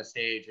up on the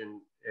stage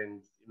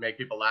and make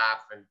people laugh,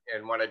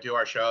 and want to do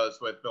our shows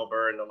with Bill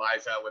Burr and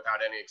Eliza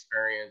without any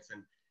experience.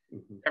 And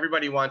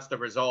everybody wants the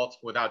results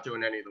without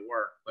doing any of the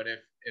work. But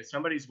if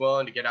somebody's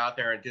willing to get out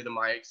there and do the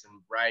mics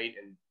and write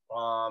and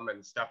bomb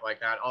and stuff like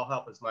that, I'll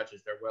help as much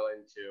as they're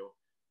willing to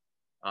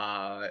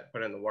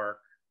put in the work.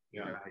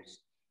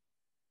 Nice.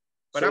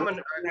 But So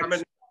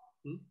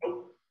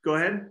go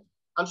ahead.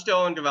 I'm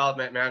still in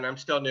development, man. I'm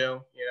still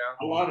new.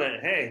 I love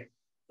it. Hey,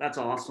 that's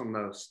awesome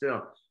though.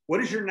 Still, what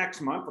does your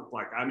next month look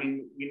like? I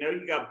mean,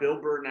 you got Bill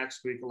Burr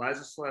next week,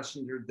 Eliza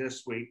Schlesinger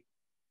this week.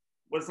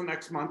 What does the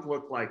next month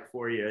look like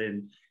for you?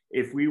 And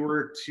if we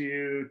were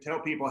to tell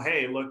people,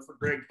 hey, look for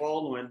Greg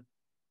Baldwin,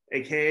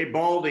 aka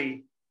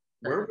Baldy,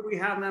 where would we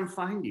have them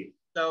find you?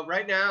 So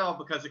right now,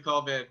 because of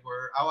COVID,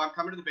 I'm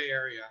coming to the Bay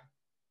Area.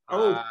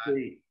 Oh,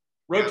 sweet.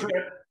 Road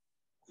trip.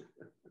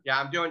 Yeah,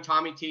 I'm doing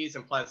Tommy T's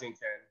in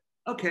Pleasanton.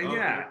 Okay,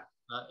 yeah.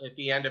 At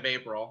the end of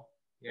April.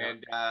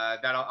 And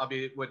I'll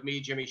be with me,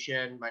 Jimmy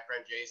Shin, my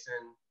friend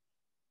Jason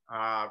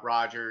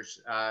Rogers.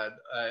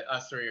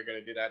 Us 3 are going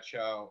to do that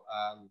show.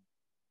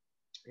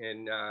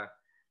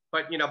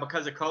 But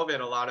because of COVID,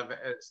 a lot of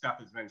stuff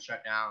has been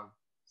shut down.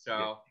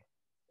 So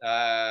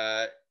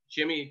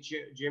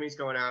Jimmy's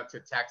going out to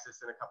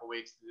Texas in a couple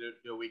weeks to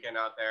do a weekend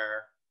out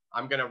there.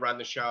 I'm going to run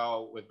the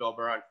show with Bill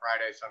Burr on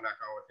Friday, so I'm not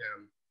going with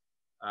him.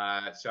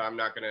 So I'm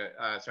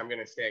going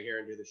to stay here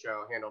and do the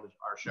show, handle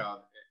our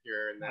show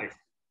here and there. Nice.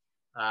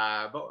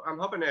 But I'm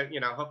hoping that,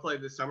 hopefully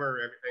this summer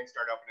everything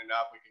start opening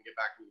up. We can get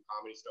back to the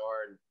Comedy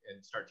Store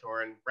and start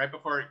touring. Right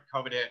before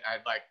COVID hit,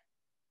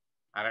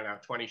 I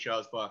had 20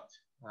 shows booked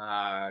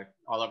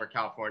all over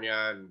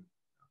California and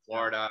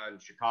Florida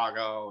and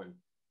Chicago.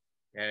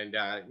 And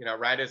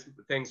right as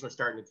things were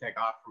starting to take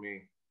off for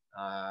me,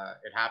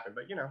 it happened.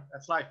 But,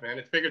 that's life, man.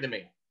 It's bigger than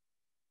me.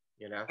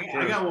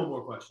 I got one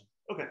more question.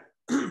 Okay.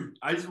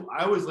 I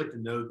always like to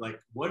know,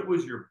 what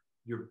was your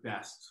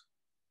best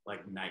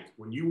night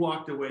when you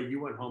walked away,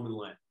 you went home and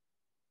lit?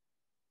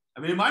 I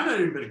mean, it might not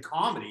even been a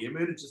comedy. It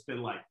might have just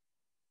been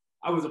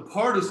I was a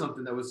part of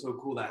something that was so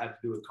cool that had to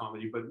do with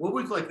comedy. But what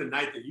was the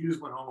night that you just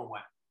went home and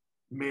went,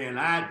 man,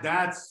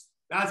 that's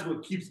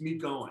what keeps me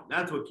going.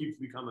 That's what keeps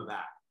me coming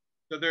back.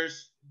 So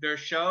there's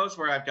shows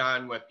where I've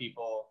done with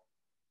people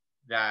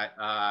that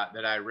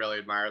I really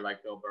admire,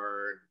 like Bill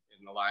Burr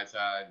and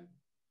Eliza and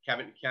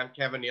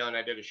Kevin Neal. And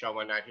I did a show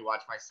one night. He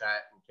watched my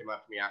set and came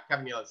up to me.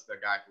 Kevin Neal is the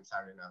guy from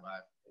Saturday Night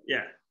Live.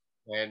 Yeah.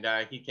 And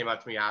he came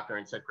up to me after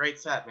and said, great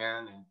set,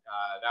 man. And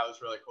that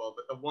was really cool.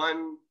 But the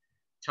one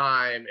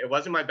time, it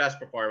wasn't my best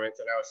performance,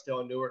 and I was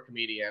still a newer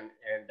comedian.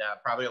 And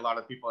probably a lot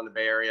of people in the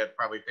Bay Area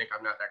probably think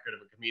I'm not that good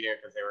of a comedian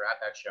because they were at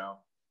that show.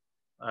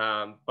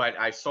 But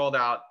I sold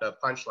out the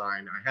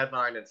Punchline. I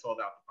headlined and sold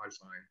out the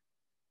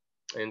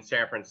Punchline in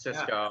San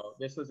Francisco.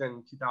 Yeah. This was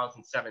in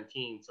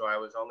 2017. So I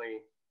was only,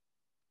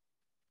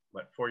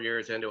 4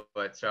 years into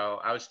it.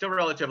 So I was still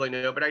relatively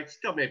new, but I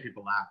still made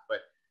people laugh. But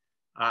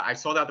I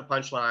sold out the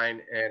Punchline,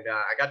 and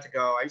I got to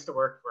go. I used to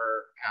work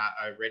for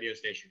a radio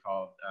station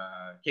called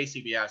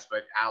KCBS,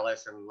 but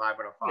Alice and Live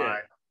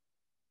 105.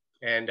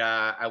 Yeah. And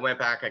I went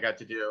back. I got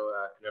to do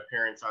an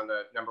appearance on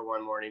the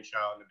 #1 morning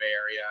show in the Bay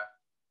Area,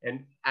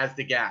 and as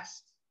the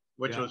guest,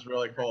 which was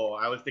really cool.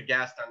 I was the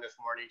guest on this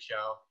morning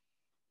show.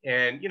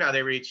 And, you know,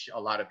 they reach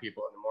a lot of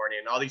people in the morning,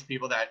 and all these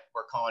people that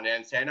were calling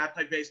in saying, I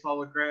played baseball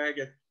with Greg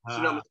at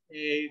Sonoma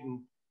State,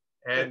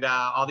 and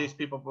all these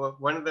people.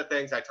 One of the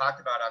things I talked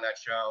about on that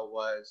show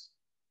was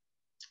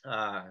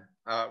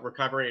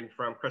recovering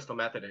from crystal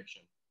meth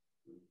addiction.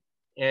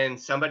 And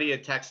somebody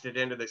had texted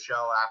into the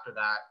show after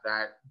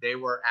that they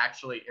were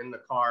actually in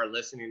the car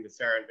listening to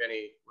Sarah and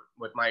Vinny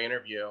with my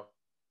interview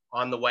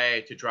on the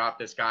way to drop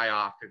this guy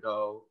off to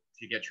go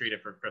to get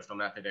treated for crystal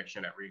meth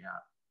addiction at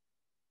rehab.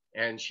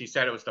 And she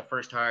said it was the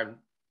first time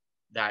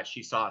that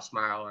she saw a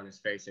smile on his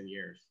face in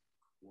years.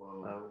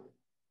 Whoa.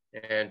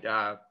 And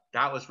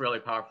that was really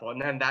powerful.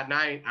 And then that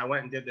night I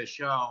went and did this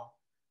show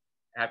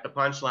at the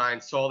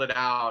Punchline, sold it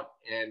out,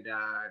 and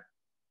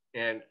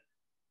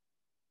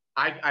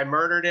I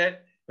murdered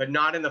it, but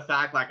not in the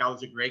fact like I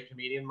was a great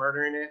comedian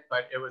murdering it,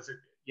 but it was,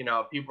 you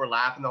know, people were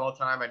laughing the whole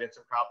time. I did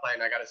some crowd play,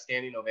 and I got a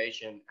standing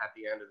ovation at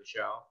the end of the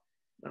show.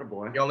 Oh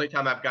boy. The only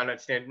time I've gotten a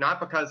stand, not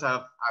because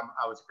I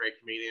was a great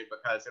comedian,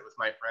 because it was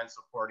my friends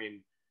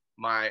supporting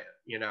my,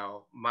 you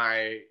know,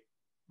 my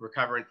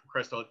recovering from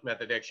crystal meth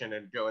addiction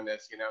and doing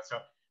this, you know. So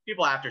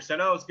people after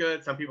said, oh, it's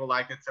good. Some people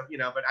liked it, some, you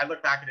know, but I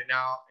look back at it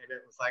now and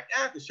it was like,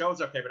 the show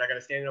was okay, but I got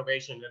a standing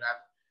ovation. And I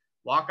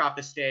walk off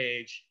the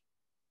stage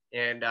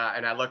and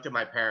I looked at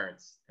my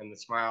parents and the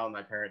smile on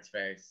my parents'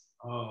 face.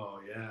 Oh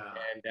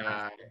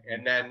yeah.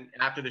 And then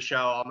after the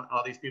show,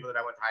 all these people that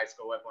I went to high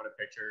school with wanted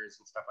pictures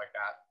and stuff like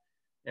that.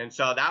 And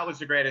so that was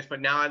the greatest. But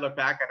now I look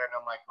back at it and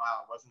I'm like,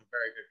 wow, I wasn't a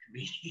very good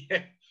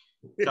comedian.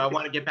 So I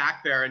want to get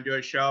back there and do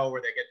a show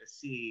where they get to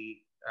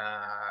see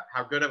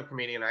how good of a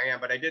comedian I am.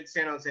 But I did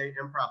San Jose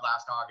Improv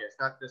last August,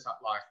 not this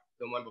last,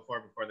 the one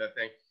before that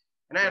thing.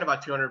 And I had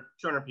about 200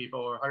 people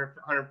or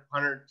 100,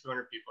 200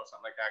 people or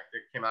something like that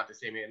came out to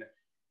see me.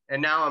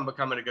 And now I'm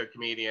becoming a good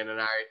comedian. And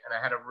I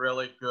had a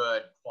really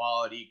good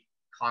quality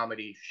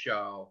comedy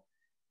show.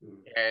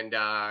 And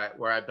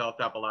where I built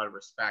up a lot of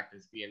respect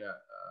as being a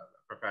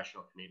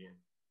professional comedian.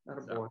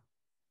 Boy.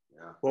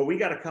 Yeah. Well, we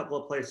got a couple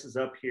of places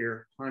up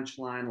here,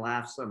 Punchline,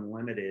 Laughs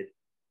Unlimited,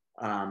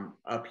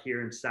 up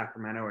here in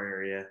Sacramento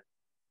area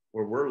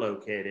where we're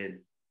located.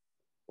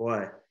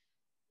 Boy,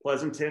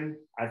 Pleasanton,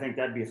 I think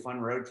that'd be a fun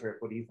road trip.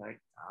 What do you think?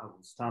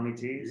 It's Tommy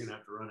T's. You're gonna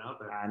have to run out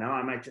there. I know.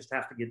 I might just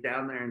have to get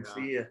down there and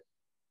see you.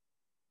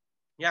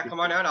 Yeah, come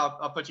on out.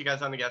 I'll put you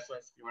guys on the guest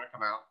list if you want to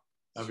come out.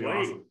 That'd be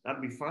awesome.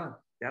 That'd be fun.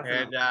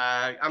 Definitely.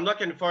 And I'm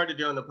looking forward to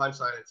doing the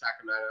Punchline in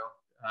Sacramento.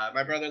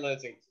 My brother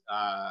lives in,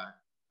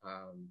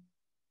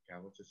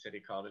 what's the city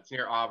called? It's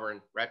near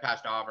Auburn, right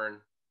past Auburn.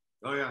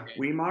 Oh, yeah.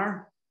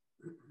 Weimar?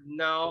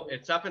 No,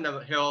 it's up in the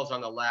hills on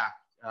the left.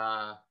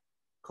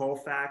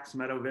 Colfax,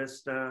 Meadow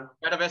Vista?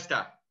 Meadow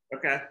Vista.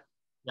 Okay.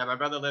 Yeah, my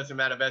brother lives in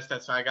Meadow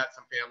Vista, so I got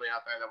some family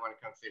out there that want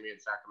to come see me in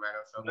Sacramento.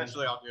 So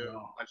eventually I'll do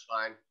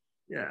Punchline.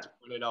 Yeah.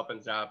 When it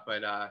opens up.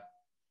 But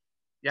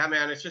yeah,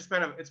 man, it's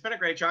been a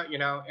great job, you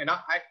know. And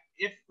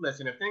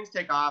if things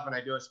take off and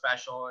I do a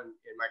special and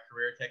my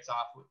career takes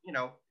off, you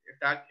know,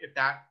 if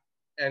that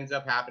ends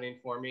up happening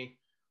for me,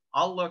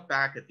 I'll look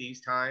back at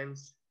these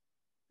times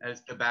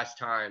as the best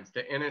times,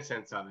 the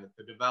innocence of it,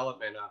 the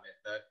development of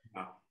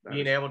it,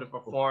 being able to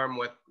perform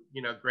with,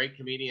 you know, great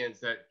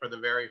comedians that for the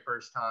very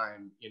first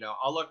time, you know,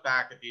 I'll look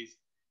back at these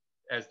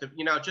as the,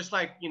 you know, just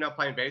like, you know,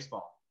 playing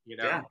baseball, you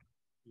know,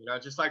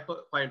 just like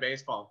playing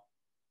baseball.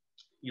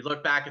 You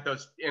look back at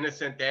those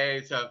innocent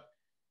days of,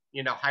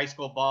 you know, high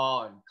school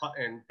ball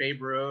and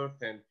Babe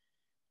Ruth and,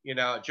 you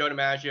know, Joe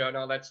DiMaggio and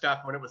all that stuff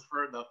when it was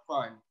for the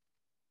fun,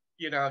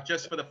 you know,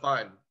 just for the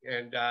fun.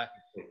 And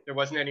there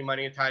wasn't any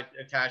money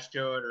attached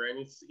to it or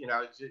any, you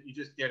know, you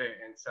just did it.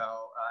 And so,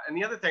 and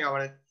the other thing I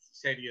want to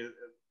say to you,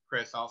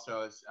 Chris,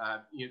 also is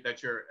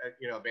that you're,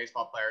 you know, a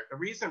baseball player. The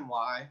reason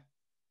why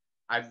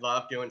I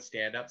love doing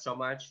stand-up so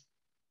much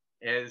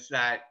is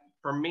that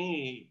for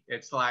me,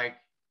 it's like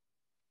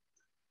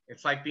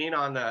being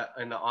in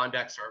the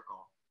on-deck circle.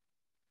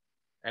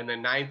 And the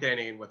ninth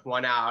inning with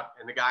one out,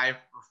 and the guy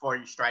before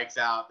you strikes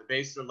out, the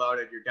bases are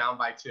loaded, you're down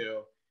by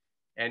 2,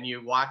 and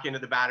you walk into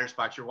the batter's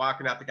box. You're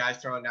walking out, the guy's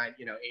throwing 80,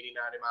 90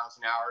 miles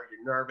an hour.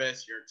 You're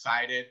nervous, you're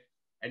excited,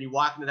 and you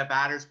walk into the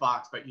batter's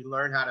box, but you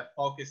learn how to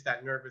focus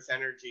that nervous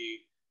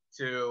energy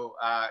to,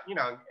 you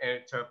know,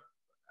 and to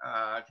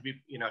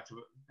be, you know,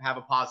 to have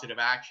a positive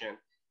action.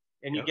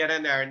 And you get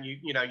in there and you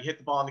hit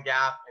the ball in the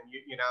gap and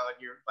you know,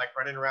 and you're like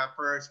running around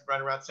first,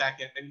 running around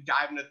second, then you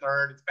dive into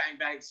third, it's bang,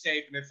 bang,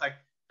 safe. And it's like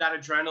that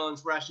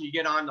adrenaline's rushing, you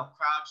get on, the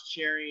crowd's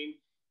cheering,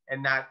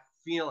 and that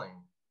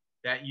feeling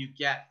that you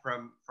get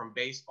from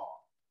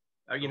baseball,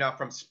 you know,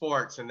 from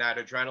sports and that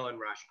adrenaline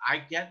rush.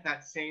 I get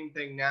that same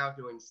thing now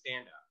doing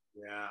stand-up.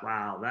 Yeah.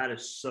 Wow, that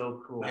is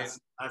so cool. That's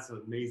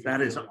amazing.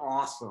 That is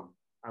awesome.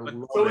 I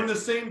love so it. in the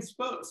same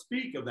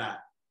speak of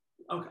that,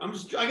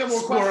 Okay, I got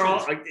more Squirrel.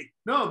 questions.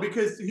 No,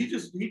 because he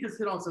just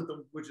hit on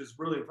something which is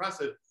really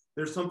impressive.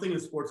 There's something in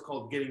sports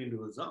called getting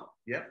into a zone.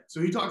 Yep. So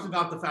he talks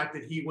about the fact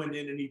that he went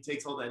in and he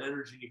takes all that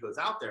energy and he goes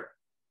out there.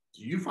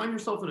 Do you find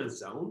yourself in a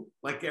zone?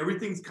 Like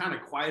everything's kind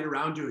of quiet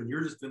around you and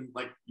you're just in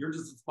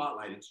the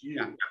spotlight. It's you.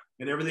 Yeah.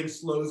 And everything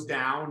slows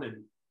down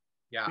and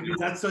because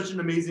that's such an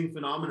amazing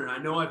phenomenon. I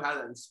know I've had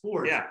that in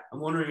sports. Yeah. I'm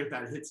wondering if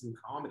that hits in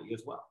comedy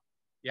as well.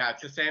 Yeah,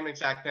 it's the same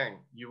exact thing.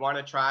 You want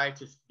to try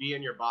to be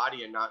in your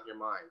body and not in your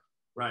mind.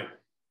 Right.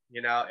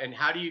 You know, and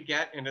how do you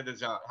get into the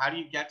zone? How do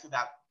you get to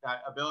that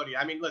ability?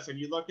 I mean, listen,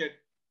 you look at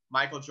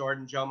Michael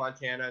Jordan, Joe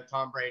Montana,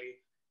 Tom Brady.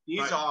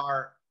 These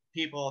are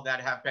people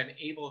that have been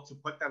able to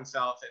put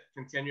themselves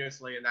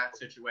continuously in that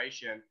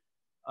situation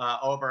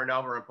over and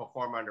over and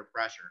perform under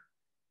pressure.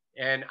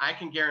 And I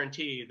can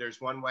guarantee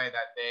there's one way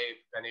that they've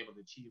been able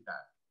to achieve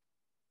that.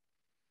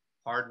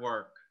 Hard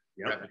work,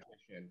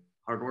 repetition.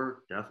 Hard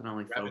work,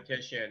 definitely.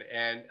 Repetition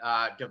and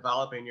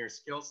developing your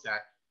skill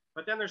set.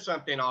 But then there's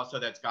something also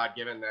that's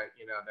God-given that,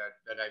 you know,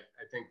 that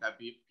I think that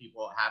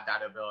people have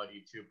that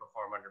ability to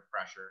perform under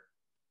pressure.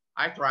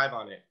 I thrive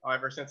on it.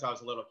 Ever since I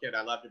was a little kid,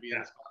 I love to be in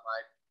the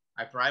spotlight.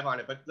 I thrive on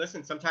it. But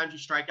listen, sometimes you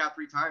strike out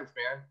 3 times,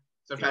 man.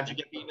 Sometimes you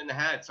get beaten in the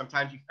head.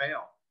 Sometimes you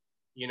fail,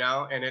 you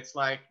know, and it's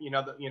like,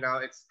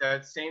 it's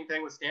the same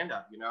thing with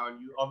stand-up, you know, and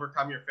you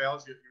overcome your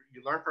fails,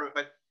 you learn from it.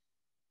 But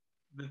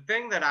the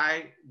thing that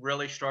I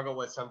really struggle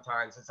with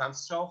sometimes is I'm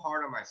so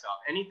hard on myself.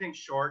 Anything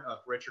short of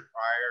Richard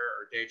Pryor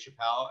or Dave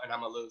Chappelle, and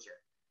I'm a loser.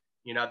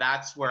 You know,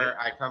 that's where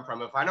I come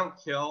from. If I don't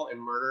kill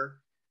and murder,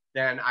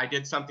 then I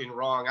did something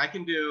wrong. I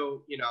can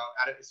do, you know,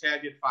 say I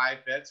did 5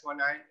 bits one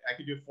night. I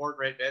could do 4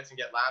 great bits and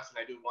get laughs, and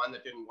I do 1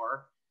 that didn't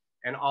work.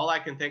 And all I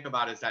can think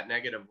about is that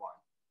negative one.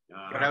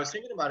 But I was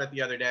thinking about it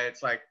the other day.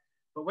 It's like,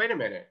 but wait a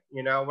minute.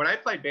 You know, when I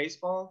played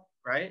baseball,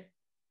 right?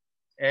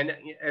 And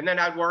then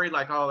I'd worry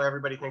like, oh,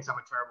 everybody thinks I'm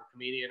a terrible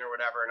comedian or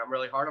whatever, and I'm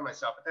really hard on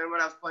myself. But then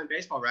when I was playing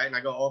baseball, right, and I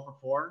go 0 for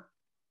 4,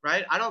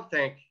 right, I don't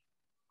think,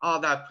 oh,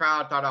 that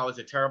crowd thought I was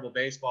a terrible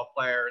baseball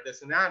player,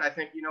 this and that. I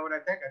think, you know what I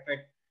think? I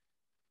think,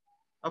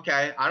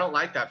 okay, I don't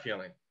like that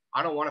feeling.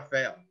 I don't want to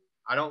fail.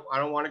 I don't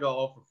want to go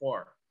 0 for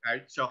 4,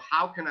 right? So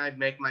how can I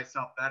make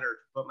myself better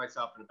to put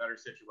myself in a better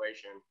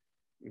situation?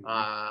 You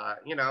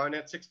know, and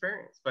it's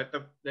experience. But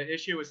the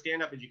issue with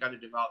stand-up is you got to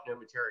develop new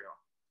material.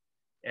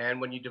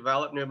 And when you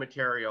develop new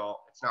material,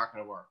 it's not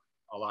going to work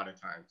a lot of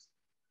times.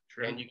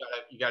 True. And you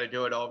gotta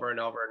do it over and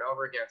over and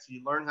over again. So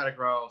you learn how to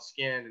grow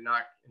skin and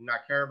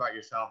not care about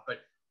yourself.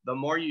 But the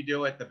more you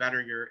do it, the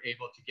better you're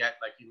able to get,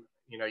 like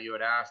you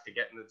had asked, to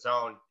get in the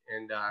zone.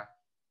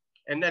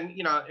 And then,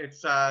 you know,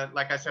 it's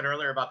like I said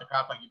earlier about the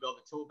crowd, like you build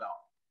a tool belt.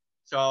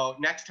 So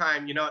next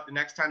time, you know, the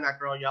next time that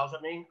girl yells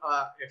at me,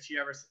 if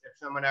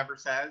someone ever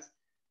says,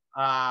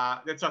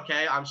 it's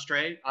okay, I'm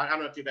straight. I don't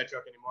know if you do that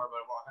joke anymore, but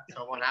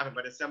it won't happen.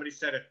 But if somebody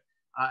said it,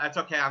 it's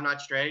okay, I'm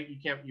not straight. You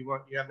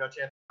have no chance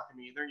of talking to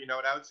me either. You know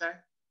what I would say?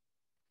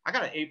 I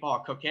got an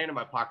 8-ball of cocaine in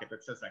my pocket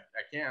that says I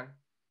can.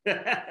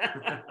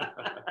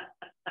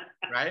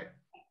 Right?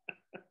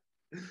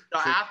 So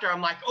after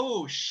I'm like,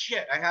 oh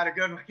shit, I had a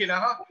good one, you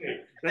know?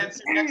 That's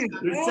set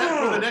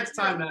for the next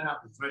time that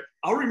happens, right?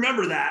 I'll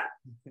remember that.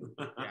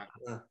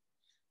 Yeah.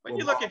 When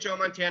you look at Joe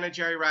Montana,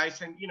 Jerry Rice,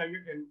 and, you know,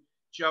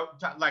 Joe,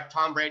 like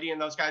Tom Brady and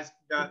those guys,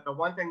 the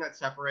one thing that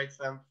separates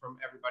them from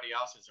everybody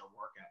else is their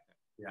work ethic.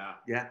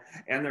 Yeah.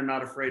 And they're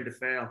not afraid to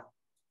fail.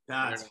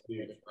 That's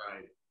huge.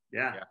 Right.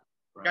 Yeah.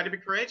 You got to be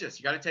courageous.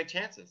 You got to take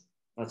chances.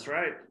 That's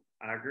right.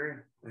 I agree.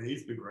 And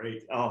he's been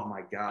great. Oh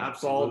my God.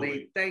 Absolutely.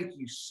 Baldy, thank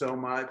you so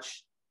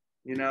much.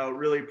 You know,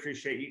 really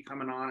appreciate you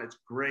coming on. It's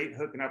great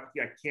hooking up with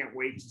you. I can't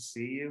wait to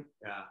see you.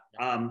 Yeah.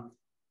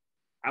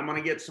 I'm going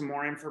to get some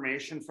more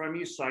information from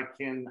you so I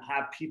can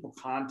have people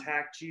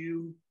contact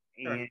you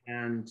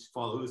and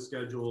follow the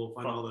schedule,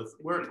 find all this,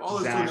 where all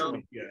the social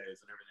media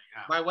is and everything.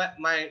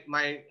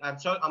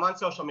 Yeah. I'm on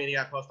social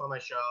media. I post all my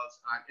shows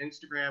on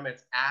Instagram.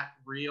 It's at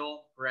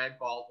Real Greg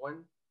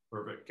Baldwin.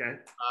 Perfect. Okay.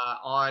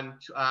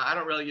 I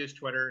don't really use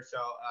Twitter, so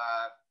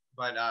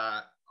but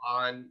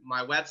on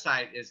my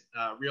website is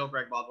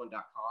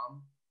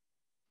realgregbaldwin.com.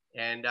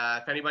 And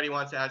if anybody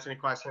wants to ask any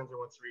questions or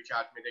wants to reach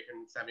out to me, they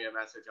can send me a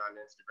message on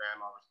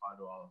Instagram. I'll respond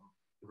to all of them.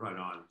 Right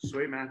on.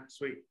 Sweet, man.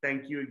 Sweet.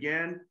 Thank you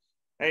again.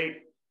 Hey,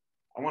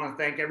 I want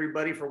to thank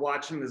everybody for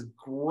watching this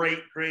great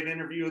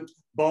interview with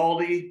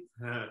Baldy.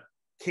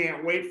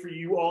 Can't wait for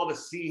you all to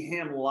see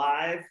him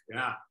live.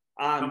 Yeah.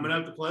 Coming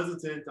up to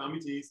Pleasanton, Tommy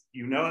T's.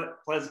 You know it,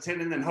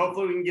 Pleasanton. And then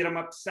hopefully we can get him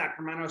up to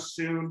Sacramento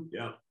soon.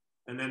 Yeah.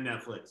 And then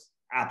Netflix.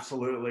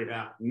 Absolutely.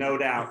 Yeah. No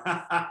doubt.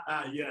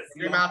 Yes.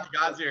 Bring him out to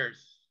God's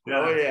ears.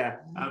 Oh, yeah.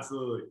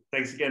 Absolutely.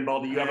 Thanks again,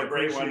 Baldy. You have a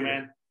great one,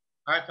 man.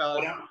 All right,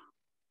 fellas.